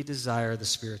eagerly desire the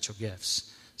spiritual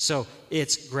gifts. So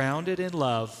it's grounded in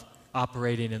love,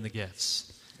 operating in the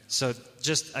gifts. So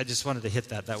I just wanted to hit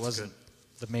that. That wasn't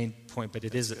the main point, but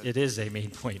it is a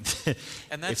main point.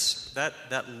 And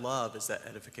that love is that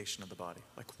edification of the body.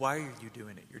 Like, why are you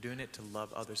doing it? You're doing it to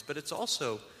love others, but it's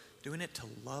also doing it to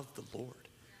love the Lord.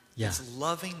 Yeah. It's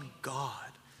loving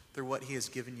God through what he has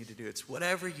given you to do. It's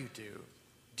whatever you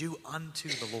do unto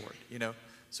the Lord,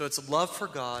 So it's love for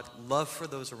God, love for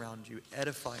those around you,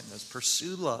 edifying those.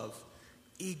 Pursue love,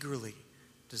 eagerly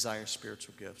desire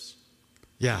spiritual gifts.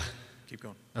 Yeah. Keep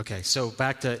going. Okay, so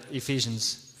back to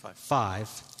Ephesians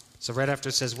 5. So right after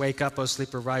it says, wake up, O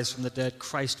sleeper, rise from the dead.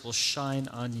 Christ will shine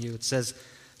on you. It says,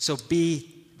 so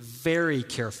be very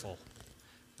careful.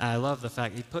 I love the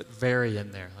fact he put very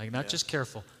in there. Like, not just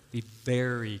careful, be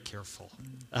very careful.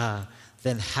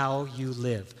 Then how you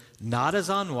live. Not as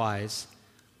unwise,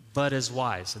 but as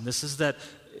wise. And this is that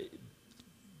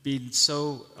being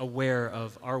so aware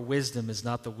of our wisdom is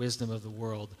not the wisdom of the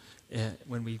world.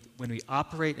 When we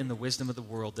operate in the wisdom of the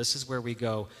world, this is where we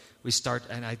go. We start,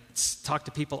 and I talk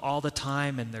to people all the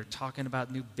time, and they're talking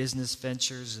about new business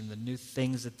ventures and the new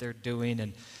things that they're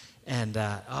doing, and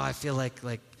I feel like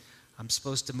I'm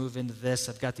supposed to move into this.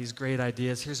 I've got these great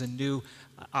ideas. Here's a new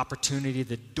opportunity.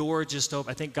 The door just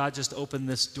opened. I think God just opened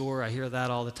this door. I hear that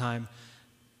all the time.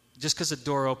 Just because a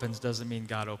door opens doesn't mean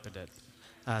God opened it.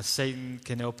 Satan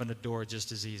can open a door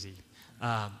just as easy.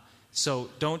 So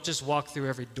don't just walk through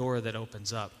every door that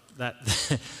opens up.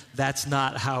 That's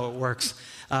not how it works.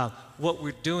 What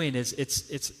we're doing is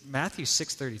it's Matthew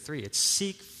 6:33. It's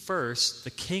seek first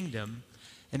the kingdom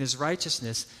and his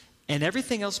righteousness, and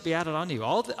everything else be added on to you.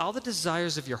 All the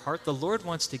desires of your heart, the Lord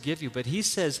wants to give you, but he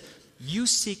says, you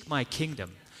seek my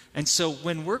kingdom. And so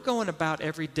when we're going about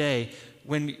every day,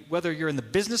 whether you're in the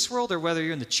business world or whether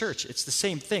you're in the church, it's the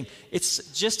same thing. It's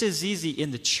just as easy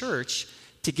in the church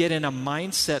to get in a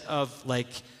mindset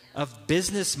of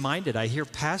business minded. I hear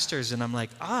pastors and I'm like,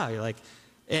 I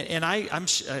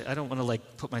don't want to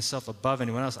put myself above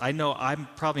anyone else. I know I'm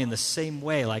probably in the same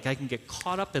way. I can get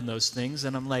caught up in those things,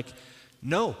 and I'm like,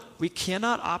 no, we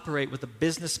cannot operate with a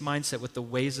business mindset with the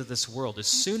ways of this world. As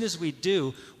soon as we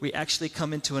do, we actually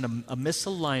come into a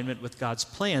misalignment with God's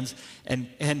plans.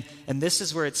 And this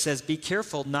is where it says, be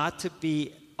careful not to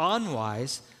be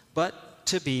unwise, but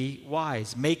to be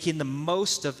wise, making the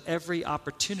most of every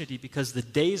opportunity because the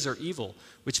days are evil,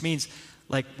 which means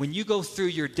when you go through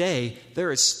your day,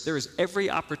 there is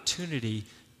every opportunity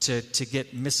to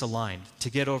get misaligned, to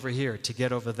get over here, to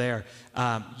get over there.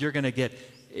 You're going to get...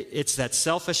 It's that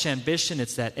selfish ambition.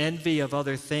 It's that envy of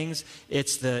other things.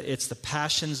 It's the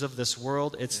passions of this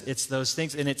world. It's those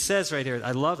things. And it says right here,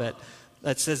 I love it.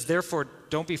 It says, therefore,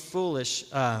 don't be foolish,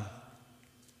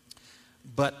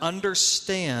 but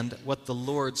understand what the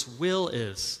Lord's will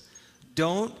is.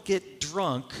 Don't get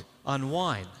drunk on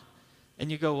wine. And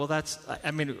you go, well,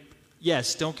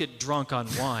 yes, don't get drunk on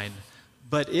wine.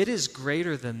 But it is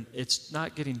greater than, it's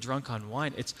not getting drunk on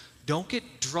wine. It's don't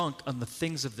get drunk on the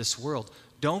things of this world.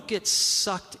 Don't get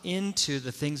sucked into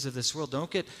the things of this world.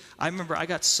 I remember I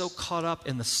got so caught up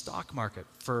in the stock market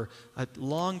for a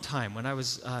long time when I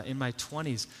was in my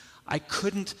 20s. I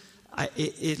couldn't,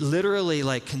 it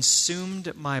literally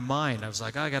consumed my mind. I was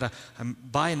like, I'm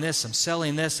buying this, I'm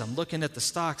selling this, I'm looking at the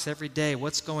stocks every day,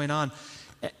 what's going on?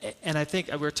 And I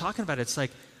think we were talking about it, it's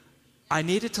I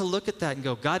needed to look at that and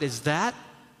go, God, is that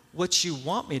what you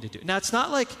want me to do? Now, it's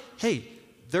not hey,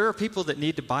 there are people that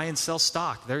need to buy and sell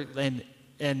stock.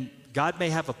 And God may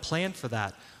have a plan for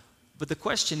that. But the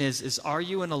question is are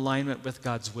you in alignment with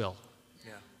God's will?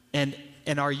 Yeah.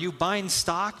 and are you buying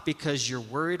stock because you're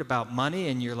worried about money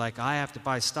and you're like, I have to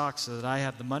buy stock so that I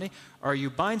have the money? Or are you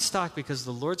buying stock because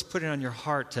the Lord's putting it on your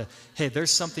heart to, hey,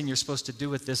 there's something you're supposed to do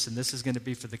with this, and this is going to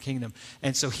be for the kingdom?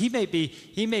 And so he may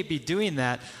be doing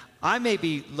that. I may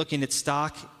be looking at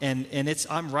stock, and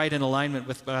I'm right in alignment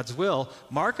with God's will.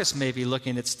 Marcus may be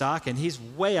looking at stock, and he's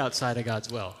way outside of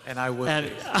God's will. And I would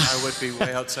be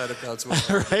way outside of God's will.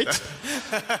 Right?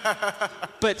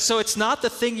 But so it's not the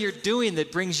thing you're doing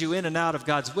that brings you in and out of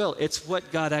God's will. It's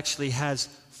what God actually has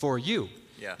for you.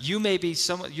 Yeah. You may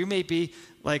be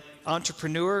like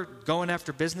entrepreneur, going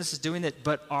after businesses, doing it,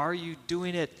 but are you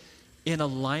doing it in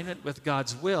alignment with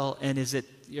God's will? And are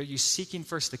you seeking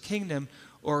first the kingdom?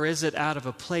 Or is it out of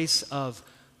a place of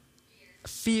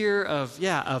fear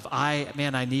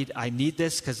I need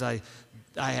this because I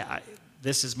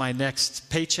this is my next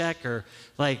paycheck, or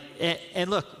like, and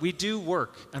look, we do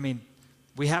work. I mean,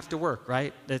 we have to work,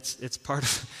 right? It's part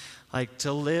of like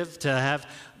to live, to have,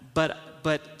 but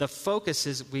the focus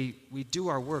is we do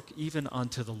our work even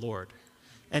unto the Lord.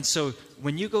 And so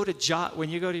when you go to your job, when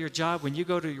you go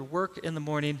to your work in the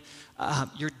morning,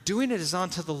 you're doing it as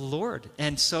unto the Lord.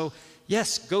 And so,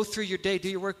 yes, go through your day, do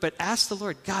your work, but ask the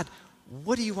Lord, God,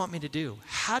 what do you want me to do?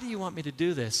 How do you want me to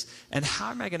do this? And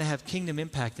how am I going to have kingdom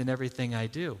impact in everything I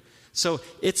do? So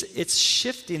it's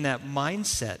shifting that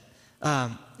mindset.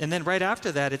 And then right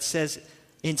after that, it says,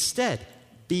 instead,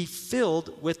 be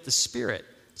filled with the Spirit.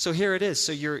 So here it is.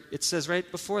 So it says right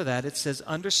before that, it says,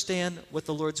 understand what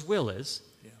the Lord's will is.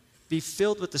 Be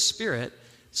filled with the Spirit,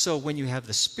 so when you have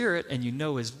the Spirit and you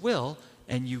know His will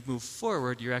and you move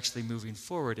forward, you're actually moving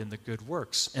forward in the good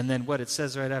works. And then what it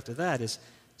says right after that is,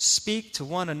 speak to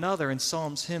one another in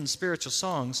psalms, hymns, spiritual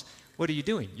songs. What are you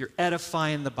doing? You're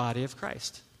edifying the body of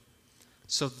Christ.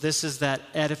 So this is that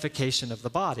edification of the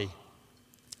body.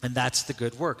 And that's the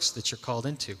good works that you're called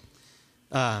into.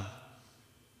 And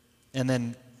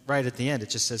then right at the end,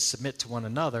 it just says, submit to one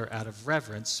another out of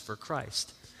reverence for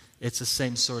Christ. It's the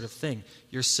same sort of thing.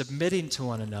 You're submitting to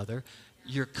one another.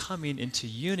 You're coming into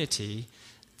unity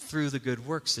through the good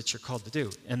works that you're called to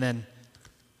do. And then,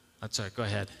 I'm sorry, go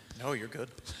ahead. No, you're good.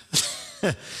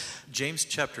 James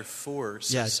chapter 4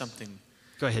 says something.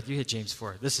 Go ahead. You hit James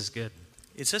 4. This is good.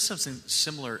 It says something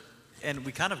similar, and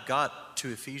we kind of got to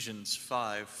Ephesians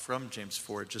 5 from James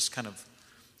 4, just kind of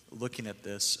looking at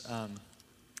this.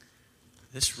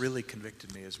 This really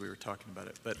convicted me as we were talking about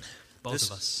it. But both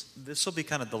of us. This will be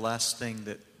kind of the last thing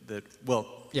that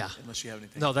unless you have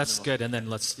anything. No, that's good. And then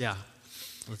let's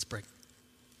break.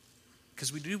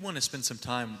 Because we do want to spend some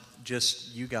time,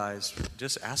 just you guys,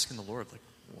 just asking the Lord, like,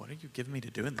 what are you giving me to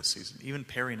do in this season? Even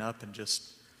pairing up and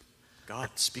just,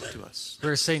 God, speak to us. We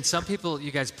were saying some people,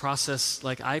 you guys process,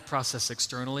 like I process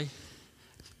externally.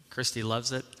 Christy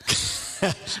loves it.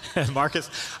 And Marcus,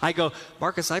 I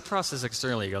process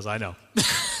externally. He goes, I know.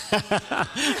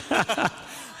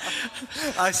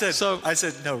 I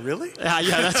said, no, really?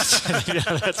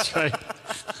 That's right.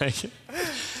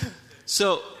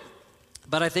 So,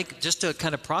 but I think just to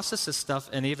kind of process this stuff,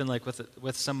 and even like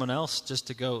with someone else, just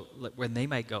to go when they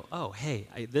might go, oh, hey,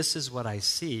 this is what I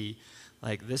see.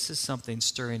 Like this is something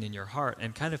stirring in your heart,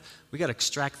 and kind of we got to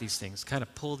extract these things, kind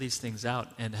of pull these things out,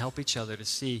 and help each other to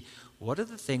see what are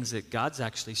the things that God's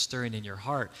actually stirring in your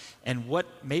heart, and what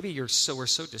maybe we're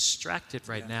so distracted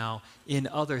right now in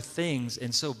other things,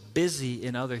 and so busy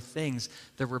in other things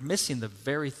that we're missing the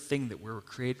very thing that we were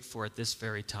created for at this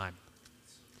very time.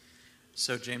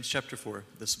 So James chapter 4,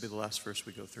 this will be the last verse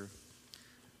we go through.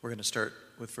 We're going to start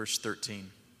with verse 13.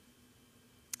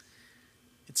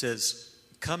 It says,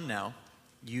 "Come now,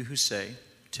 you who say,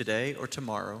 today or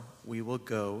tomorrow we will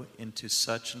go into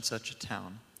such and such a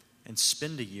town and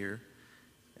spend a year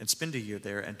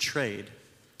there and trade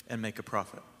and make a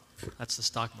profit." That's the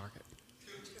stock market.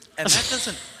 And that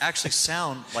doesn't actually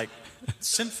sound like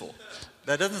sinful.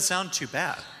 That doesn't sound too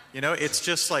bad. It's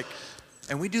just like,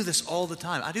 and we do this all the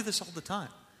time. I do this all the time.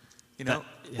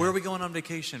 Where are we going on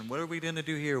vacation? What are we going to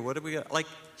do here? What are we like?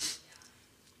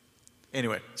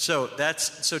 Anyway, so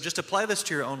just apply this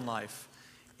to your own life.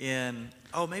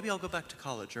 Maybe I'll go back to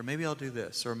college, or maybe I'll do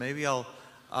this, or maybe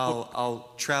I'll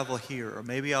travel here, or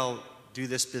maybe I'll do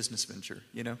this business venture.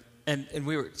 And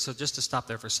so just to stop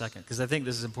there for a second, because I think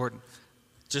this is important.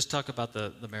 Just talk about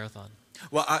the marathon.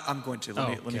 Well, I'm going to.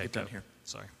 Let me get done here.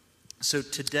 Sorry. So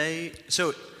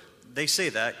they say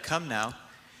that, come now.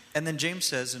 And then James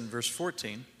says in verse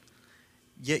 14,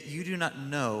 "Yet you do not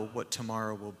know what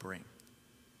tomorrow will bring."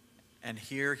 And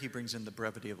here he brings in the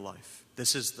brevity of life.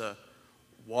 This is the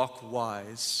walk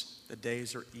wise, the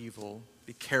days are evil,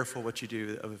 be careful what you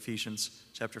do of Ephesians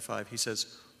chapter 5. He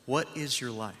says, "What is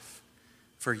your life?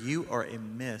 For you are a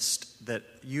mist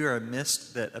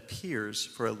that appears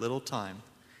for a little time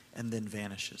and then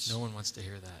vanishes. No one wants to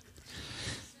hear that.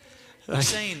 I'm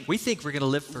saying we think we're going to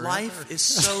live forever. Life is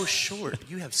so short.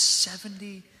 You have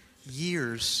 70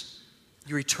 years.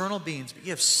 You're eternal beings, but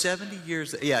you have 70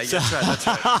 years. Yeah, that's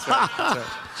right.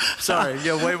 Sorry,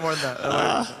 yeah, way more than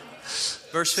that.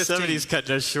 Verse 15. 70 is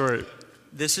cutting us short.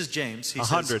 This is James. He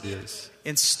 100 says, years.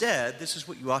 Instead, this is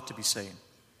what you ought to be saying.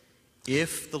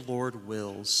 If the Lord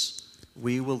wills,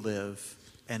 we will live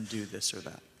and do this or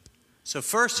that. So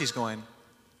first he's going,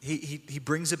 he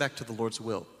brings it back to the Lord's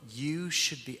will. You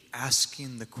should be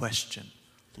asking the question,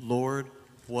 Lord,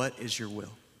 what is your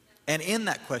will? And in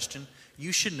that question,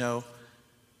 you should know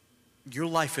your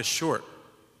life is short.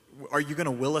 Are you going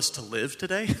to will us to live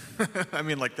today? I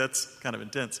mean, like, that's kind of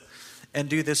intense. And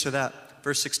do this or that.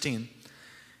 Verse 16.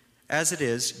 As it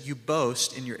is, you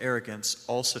boast in your arrogance.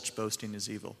 All such boasting is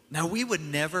evil. Now, we would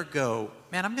never go,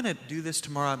 man, I'm going to do this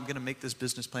tomorrow. I'm going to make this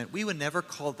business plan. We would never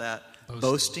call that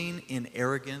boasting in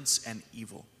arrogance and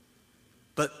evil.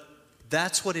 But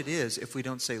that's what it is if we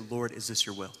don't say, Lord, is this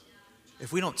your will?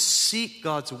 If we don't seek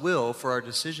God's will for our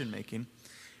decision making.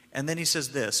 And then he says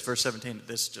this, verse 17,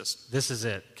 this is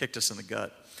it. Kicked us in the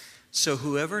gut. So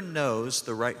whoever knows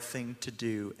the right thing to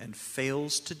do and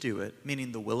fails to do it,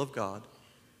 meaning the will of God,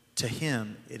 to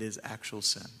him it is actual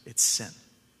sin. It's sin.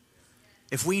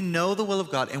 If we know the will of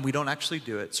God and we don't actually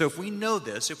do it, so if we know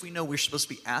this, if we know we're supposed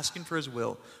to be asking for his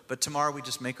will, but tomorrow we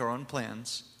just make our own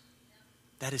plans,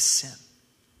 that is sin.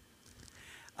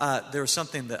 There was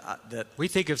something that we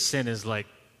think of sin as like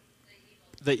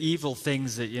the evil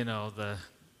things that,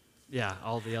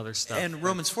 all the other stuff. And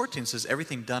Romans 14 says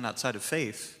everything done outside of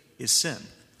faith is sin,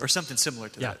 or something similar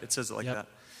to that. It says it like that.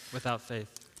 Without faith.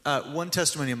 One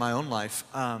testimony in my own life,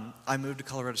 I moved to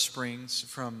Colorado Springs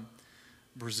from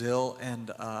Brazil, and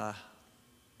I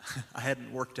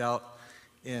hadn't worked out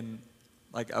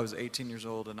I was 18 years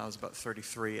old, and I was about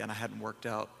 33, and I hadn't worked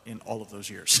out in all of those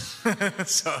years.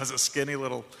 So I was a skinny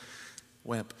little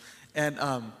wimp. And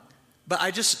but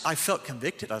I felt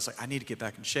convicted. I was like, I need to get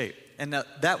back in shape. And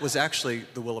that was actually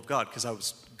the will of God, because I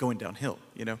was going downhill,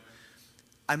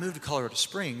 I moved to Colorado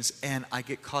Springs, and I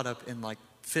get caught up in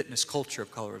fitness culture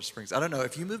of Colorado Springs. I don't know.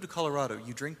 If you move to Colorado,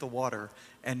 you drink the water,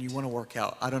 and you want to work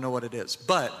out. I don't know what it is.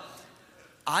 But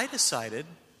I decided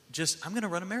I'm going to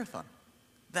run a marathon.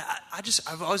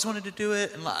 I've always wanted to do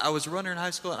it, and I was a runner in high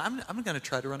school, and I'm going to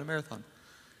try to run a marathon.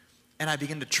 And I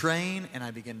began to train, and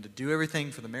I began to do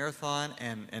everything for the marathon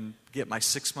and get my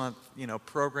 6-month,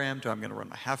 program. I'm going to run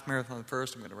my half marathon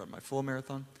first. I'm going to run my full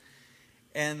marathon.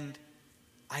 And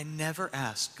I never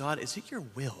asked, God, is it your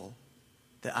will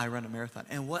that I run a marathon?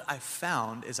 And what I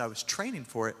found as I was training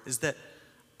for it is that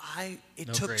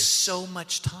it took so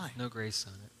much time. No grace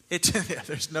on it.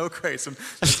 There's no grace. And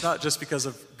it's not just because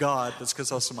of God, that's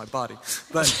because also my body.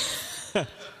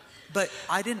 But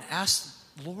I didn't ask,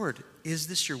 Lord, is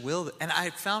this your will? And I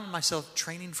found myself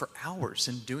training for hours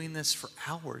and doing this for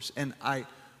hours. And I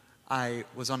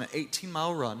was on an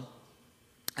 18-mile run,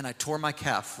 and I tore my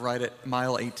calf right at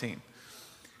mile 18.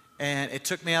 And it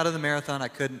took me out of the marathon. I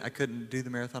couldn't do the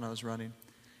marathon I was running.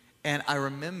 And I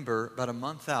remember about a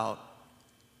month out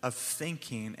of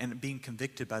thinking and being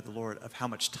convicted by the Lord of how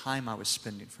much time I was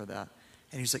spending for that.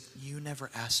 And he's like, you never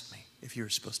asked me if you were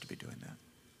supposed to be doing that.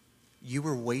 You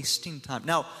were wasting time.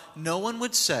 Now, no one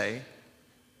would say,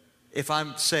 if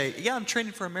I'm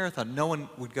training for a marathon, no one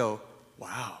would go,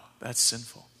 wow, that's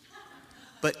sinful.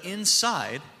 But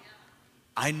inside,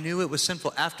 I knew it was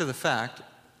sinful after the fact.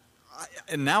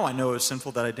 And now I know it was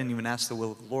sinful that I didn't even ask the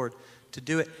will of the Lord to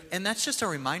do it. And that's just a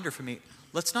reminder for me.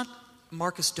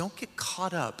 Marcus, don't get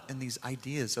caught up in these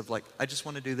ideas of I just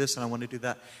want to do this and I want to do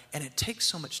that. And it takes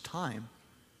so much time.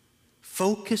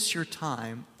 Focus your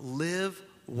time. Live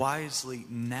wisely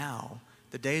now.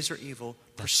 The days are evil.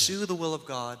 Pursue the will of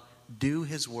God. Do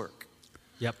his work.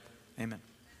 Yep. Amen.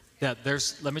 Yeah,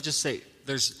 let me just say,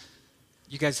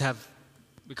 you guys have,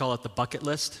 we call it the bucket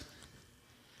list.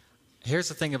 Here's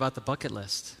the thing about the bucket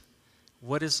list.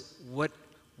 What is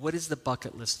the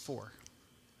bucket list for?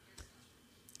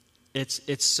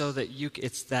 It's so that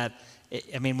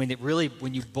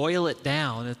when you boil it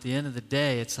down at the end of the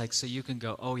day, it's so you can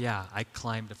go, oh yeah, I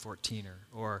climbed a 14er,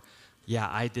 or yeah,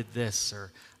 I did this,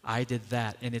 or I did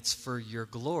that, and it's for your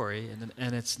glory,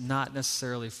 and it's not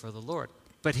necessarily for the Lord.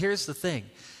 But here's the thing.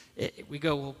 We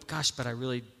go, well, gosh, but I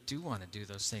really do want to do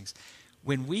those things.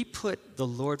 When we put the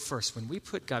Lord first, when we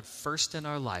put God first in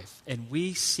our life, and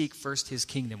we seek first his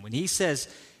kingdom, when he says,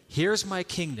 here's my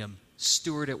kingdom,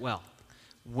 steward it well.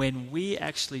 When we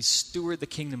actually steward the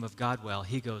kingdom of God well,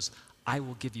 he goes, I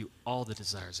will give you all the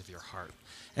desires of your heart.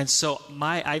 And so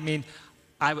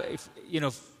if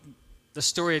the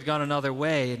story had gone another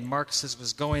way, and Marcus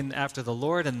was going after the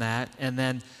Lord in that, and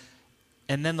then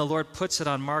the Lord puts it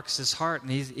on Marcus's heart,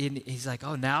 and he's like,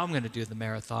 oh, now I'm going to do the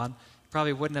marathon.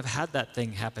 Probably wouldn't have had that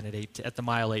thing happen at the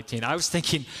mile 18. I was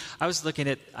looking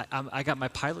at, I got my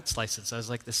pilot's license. I was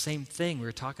like, the same thing. We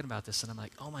were talking about this, and I'm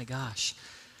like, oh my gosh,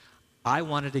 I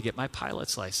wanted to get my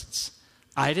pilot's license.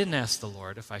 I didn't ask the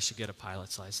Lord if I should get a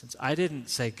pilot's license. I didn't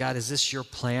say, God, is this your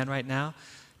plan right now?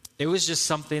 It was just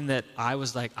something that I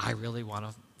was like, I really want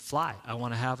to fly. I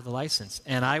want to have the license.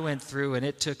 And I went through, and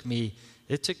it took me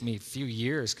a few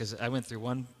years, because I went through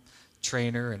one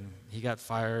trainer and he got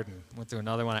fired, and went through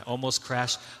another one. I almost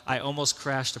crashed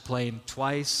a plane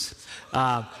twice.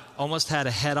 Almost had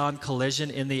a head-on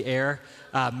collision in the air.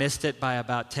 Missed it by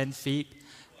about 10 feet,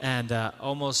 and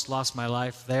almost lost my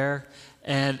life there.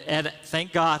 And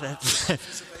thank God,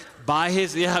 by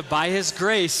His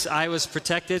grace, I was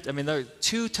protected. I mean, there were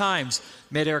 2 times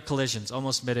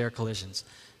almost mid-air collisions.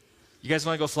 You guys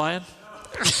want to go flying?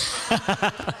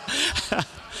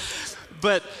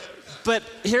 But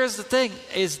here's the thing: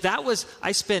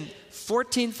 I spent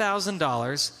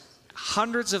 $14,000,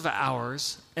 hundreds of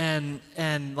hours, and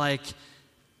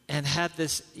had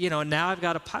this, now I've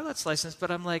got a pilot's license, but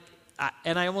I'm like,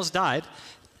 and I almost died.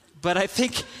 But I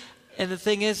think, and the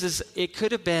thing is it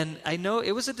could have been, I know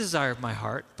it was a desire of my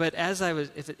heart, but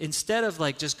instead of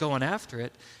like just going after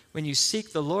it, when you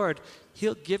seek the Lord,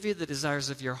 He'll give you the desires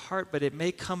of your heart, but it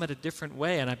may come in a different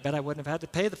way. And I bet I wouldn't have had to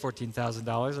pay the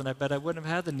 $14,000, and I bet I wouldn't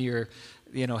have had the near,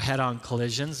 head-on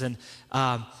collisions. And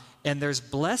there's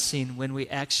blessing when we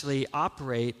actually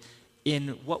operate in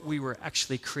what we were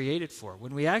actually created for.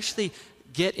 When we actually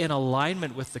get in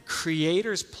alignment with the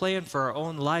Creator's plan for our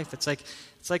own life, it's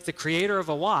like the creator of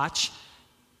a watch.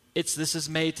 This is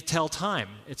made to tell time.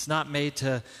 It's not made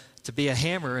to be a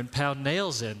hammer and pound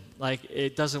nails in. Like,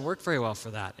 it doesn't work very well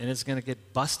for that, and it's going to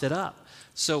get busted up.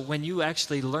 So when you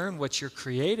actually learn what you're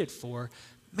created for,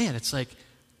 man, it's like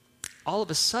all of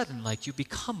a sudden, like, you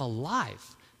become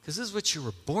alive, because this is what you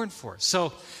were born for.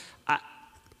 So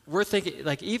we're thinking,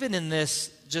 like, even in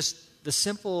this, just the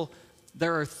simple,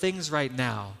 there are things right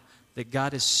now that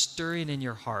God is stirring in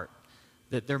your heart,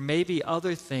 that there may be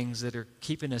other things that are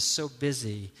keeping us so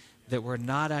busy that we're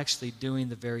not actually doing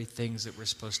the very things that we're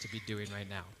supposed to be doing right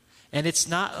now. And it's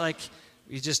not like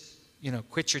you just,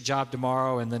 quit your job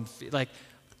tomorrow and then,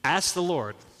 ask the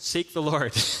Lord, seek the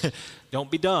Lord. Don't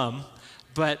be dumb,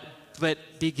 but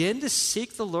begin to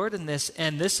seek the Lord in this,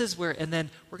 and this is where, and then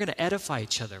we're going to edify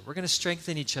each other. We're going to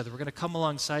strengthen each other. We're going to come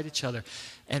alongside each other.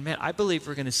 And man, I believe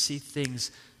we're going to see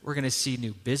things, we're going to see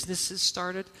new businesses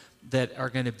started that are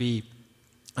going to be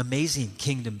amazing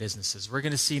kingdom businesses. We're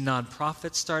going to see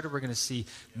nonprofits started. We're going to see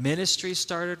ministries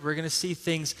started. We're going to see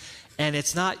things, and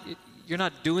you're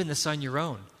not doing this on your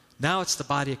own. Now it's the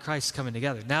body of Christ coming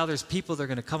together. Now there's people that are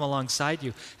going to come alongside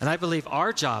you. And I believe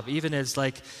our job, even as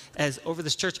over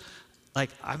this church,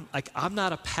 I'm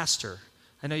not a pastor.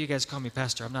 I know you guys call me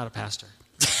pastor. I'm not a pastor.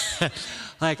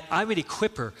 I'm an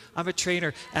equipper. I'm a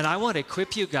trainer, and I want to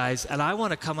equip you guys, and I want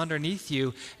to come underneath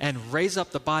you and raise up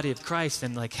the body of Christ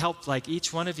and help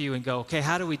each one of you and go, okay,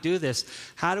 how do we do this?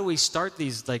 How do we start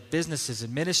these businesses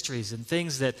and ministries and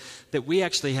things that we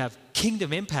actually have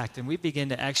kingdom impact, and we begin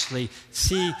to actually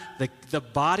see the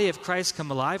body of Christ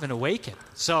come alive and awaken.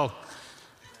 So,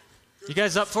 you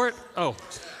guys up for it? Oh.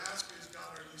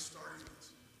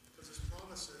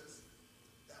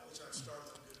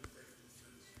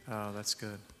 Oh, that's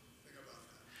good.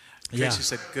 Yeah. Tracy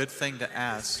said, good thing to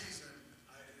ask.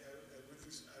 I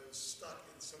was stuck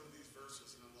in some of these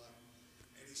verses, and I'm like,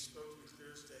 and he spoke to me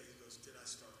clear as day. He goes, did I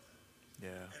start that?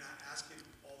 Yeah. And I ask him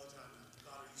all the time,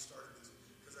 God, are you starting this?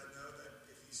 Because I know that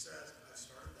if he says, I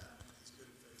started that, he's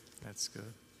good and faithful. That's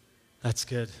good. That's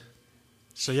good.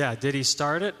 So yeah, did he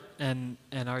start it? And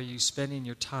are you spending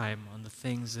your time on the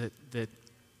things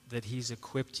that he's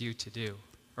equipped you to do?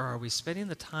 Or are we spending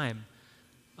the time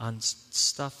on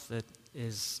stuff that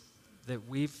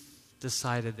we've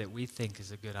decided that we think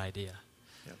is a good idea?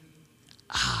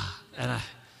 Yep.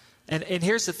 And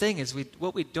here's the thing: is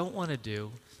what we don't want to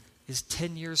do is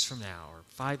 10 years from now or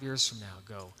 5 years from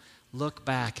now look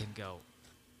back and go,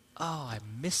 oh, I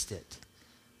missed it.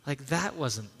 That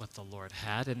wasn't what the Lord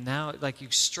had, and now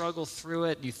you struggle through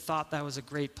it. And you thought that was a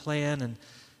great plan, and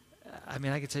I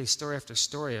mean, I could tell you story after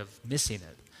story of missing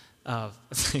it, of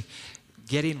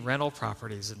getting rental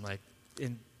properties,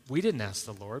 and we didn't ask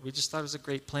the Lord. We just thought it was a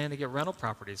great plan to get rental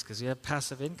properties because you have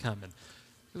passive income, and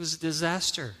it was a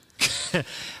disaster.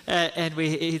 And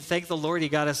we thank the Lord He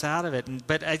got us out of it.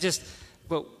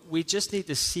 But we just need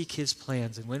to seek His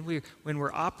plans, and when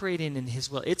we're operating in His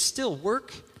will, it's still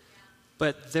work,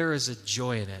 but there is a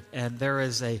joy in it. And there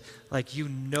is a, like,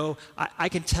 I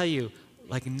can tell you,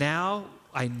 like, now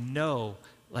I know,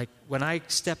 like, when I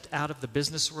stepped out of the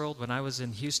business world, when I was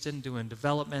in Houston doing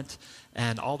development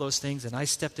and all those things, and I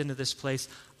stepped into this place,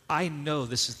 I know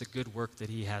this is the good work that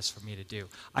he has for me to do.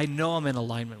 I know I'm in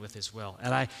alignment with his will.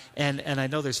 And I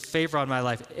know there's favor on my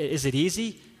life. Is it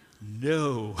easy?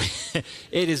 No.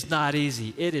 It is not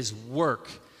easy. It is work,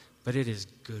 but it is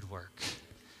good work.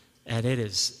 And it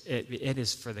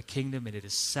is for the kingdom, and it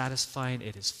is satisfying,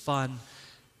 it is fun,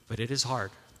 but it is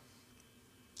hard.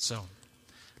 So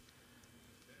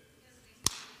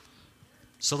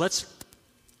let's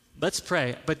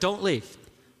pray, but don't leave.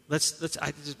 We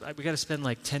got to spend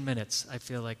like 10 minutes. I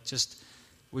feel like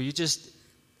will you just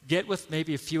get with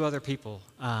maybe a few other people?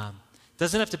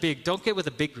 Doesn't have to be, don't get with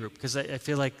a big group, because I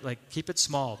feel like keep it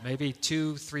small, maybe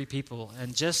 2-3 people,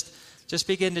 and just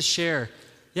begin to share.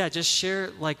 Yeah, just share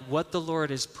like what the Lord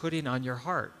is putting on your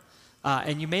heart.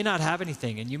 And you may not have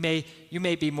anything, and you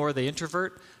may be more the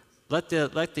introvert. Let the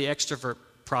extrovert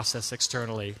process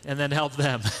externally, and then help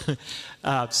them.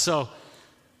 So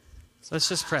let's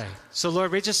just pray. So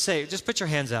Lord, we just put your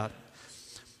hands out.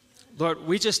 Lord,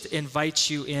 we just invite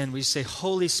you in. We say,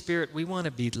 Holy Spirit, we want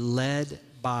to be led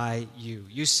by you.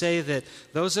 You say that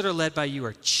those that are led by you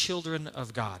are children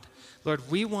of God. Lord,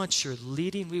 we want your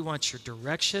leading. We want your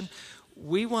direction.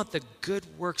 We want the good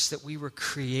works that we were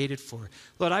created for.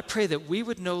 Lord, I pray that we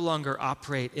would no longer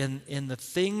operate in the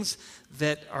things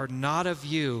that are not of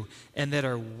you and that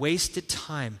are wasted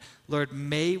time. Lord,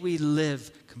 may we live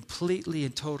completely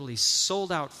and totally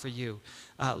sold out for you.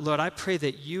 Lord, I pray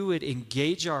that you would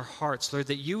engage our hearts, Lord,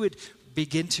 that you would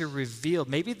begin to reveal.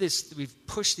 Maybe we've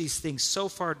pushed these things so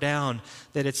far down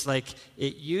that it's like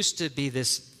it used to be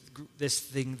this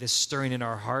stirring in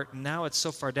our heart, and now it's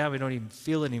so far down we don't even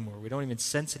feel anymore. We don't even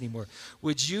sense anymore.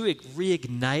 Would you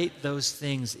reignite those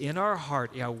things in our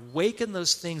heart, awaken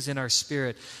those things in our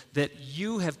spirit that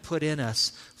you have put in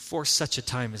us for such a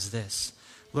time as this?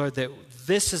 Lord, that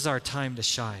this is our time to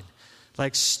shine,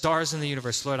 like stars in the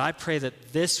universe. Lord, I pray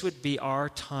that this would be our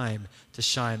time to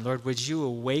shine. Lord, would you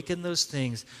awaken those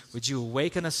things? Would you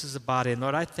awaken us as a body? And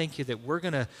Lord, I thank you that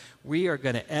we are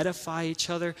going to edify each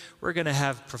other. We're going to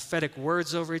have prophetic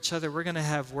words over each other. We're going to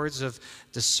have words of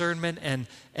discernment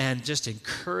and just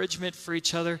encouragement for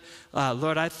each other.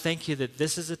 Lord, I thank you that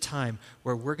this is a time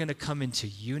where we're going to come into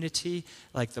unity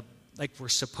like we're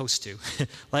supposed to,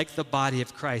 like the body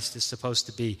of Christ is supposed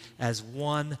to be, as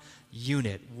one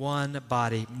unit, one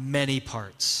body, many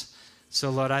parts. So,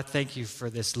 Lord, I thank you for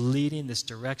this leading, this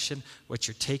direction, what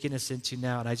you're taking us into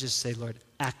now. And I just say, Lord,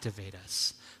 activate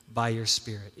us by your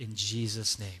Spirit in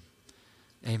Jesus' name.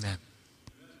 Amen.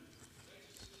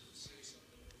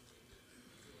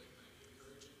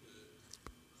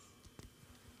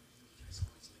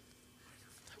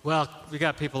 Well, we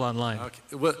got people online.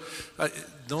 Okay. Well,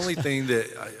 the only thing that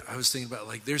I was thinking about,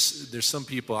 like, there's some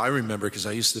people I remember, because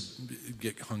I used to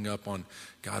get hung up on,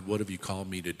 God, what have you called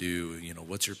me to do? You know,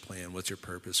 what's your plan? What's your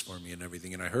purpose for me and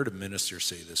everything? And I heard a minister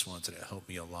say this once, and it helped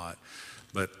me a lot.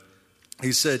 But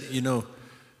he said, you know,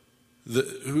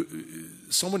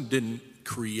 someone didn't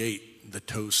create the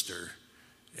toaster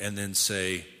and then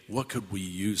say, what could we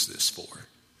use this for?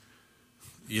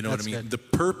 You know That's what I mean? Good.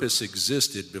 The purpose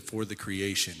existed before the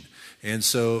creation. And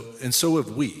so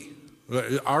have we.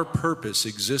 Our purpose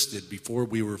existed before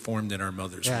we were formed in our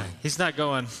mother's womb. He's not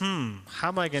going, how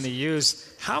am I going to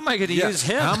use him? How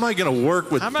am I going to work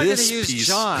with this piece? How am I going to use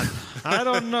John? I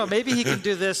don't know. Maybe he can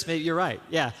do this. Maybe you're right.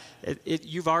 Yeah.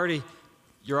 You're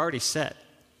already set.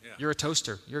 Yeah. You're a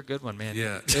toaster. You're a good one, man.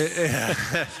 Yeah.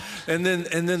 And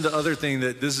then the other thing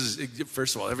that this is,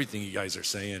 first of all, everything you guys are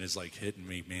saying is like hitting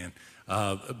me, man.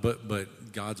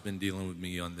 But God's been dealing with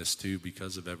me on this too,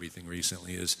 because of everything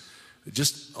recently, is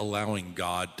just allowing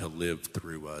God to live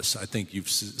through us. I think you've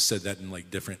said that in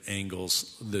like different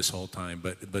angles this whole time,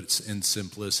 but it's in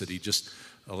simplicity, just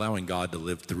allowing God to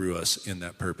live through us in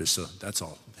that purpose. So that's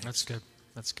all. Thanks. That's good.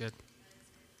 That's good.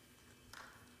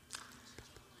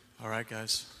 All right,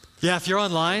 guys. Yeah, if you're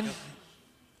online,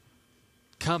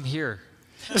 come here.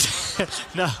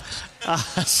 No,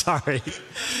 sorry.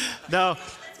 No,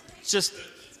 just,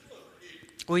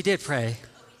 we did pray.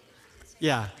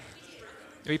 Yeah,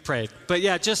 we prayed. But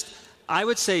yeah, I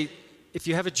would say, if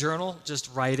you have a journal,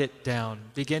 just write it down.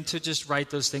 Begin to just write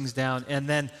those things down. And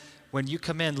then when you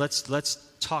come in, let's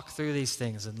talk through these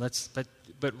things. And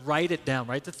but write it down.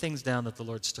 Write the things down that the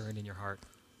Lord's stirring in your heart.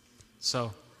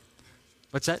 So,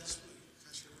 what's that?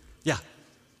 Yeah.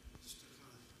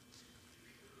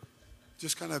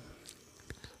 Just kind of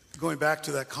going back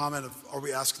to that comment of, are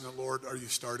we asking the Lord, are you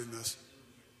starting this?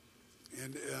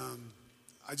 And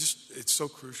it's so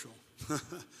crucial.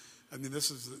 I mean,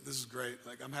 this is great.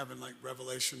 Like, I'm having like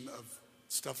revelation of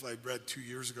stuff I read 2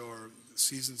 years ago, or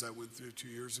seasons I went through 2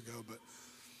 years ago. But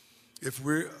if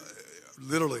we're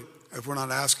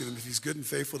not asking him, if he's good and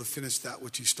faithful to finish that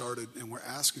which he started, and we're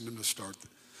asking him to start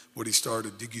what he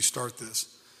started, did you start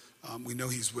this? We know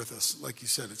he's with us. Like you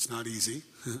said, it's not easy.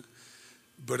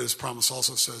 But his promise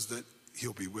also says that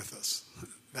he'll be with us.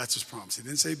 That's his promise. He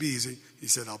didn't say be easy. He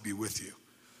said, I'll be with you.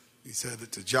 He said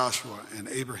it to Joshua and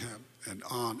Abraham, and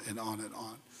on and on and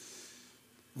on.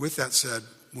 With that said,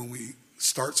 when we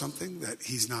start something that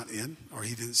he's not in, or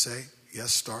he didn't say,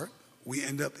 yes, start, we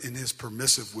end up in his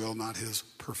permissive will, not his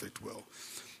perfect will.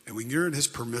 And when you're in his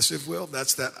permissive will,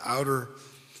 that's that outer,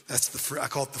 I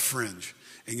call it the fringe.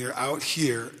 And you're out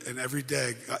here, and every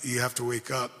day you have to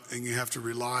wake up and you have to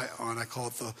rely on, I call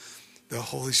it the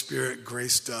Holy Spirit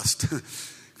grace dust.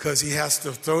 Because he has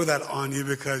to throw that on you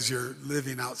because you're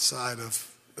living outside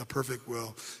of the perfect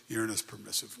will. You're in his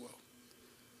permissive will.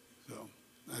 So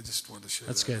I just wanted to share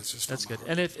That's that. good. Just That's on my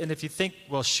good. heart. And if you think,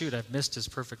 well, shoot, I've missed his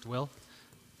perfect will.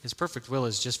 His perfect will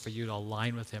is just for you to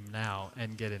align with him now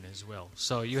and get in his will.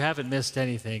 So you haven't missed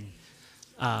anything.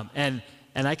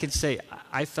 And I can say,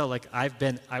 I felt like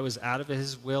I was out of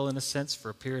his will in a sense for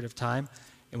a period of time.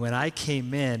 And when I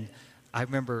came in, I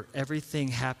remember everything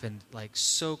happened like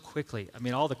so quickly. I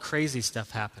mean, all the crazy stuff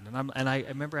happened. And I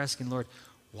remember asking Lord,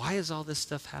 why is all this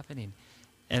stuff happening?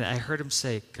 And I heard him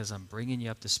say, because I'm bringing you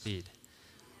up to speed.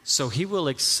 So he will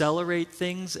accelerate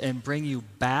things and bring you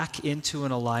back into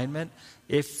an alignment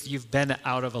if you've been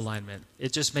out of alignment.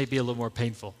 It just may be a little more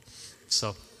painful.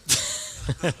 So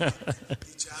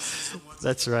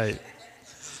that's right.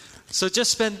 So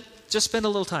just spend a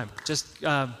little time. Just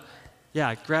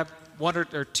grab one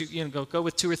or two. Go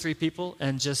with 2 or 3 people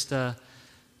and just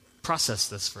process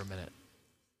this for a minute.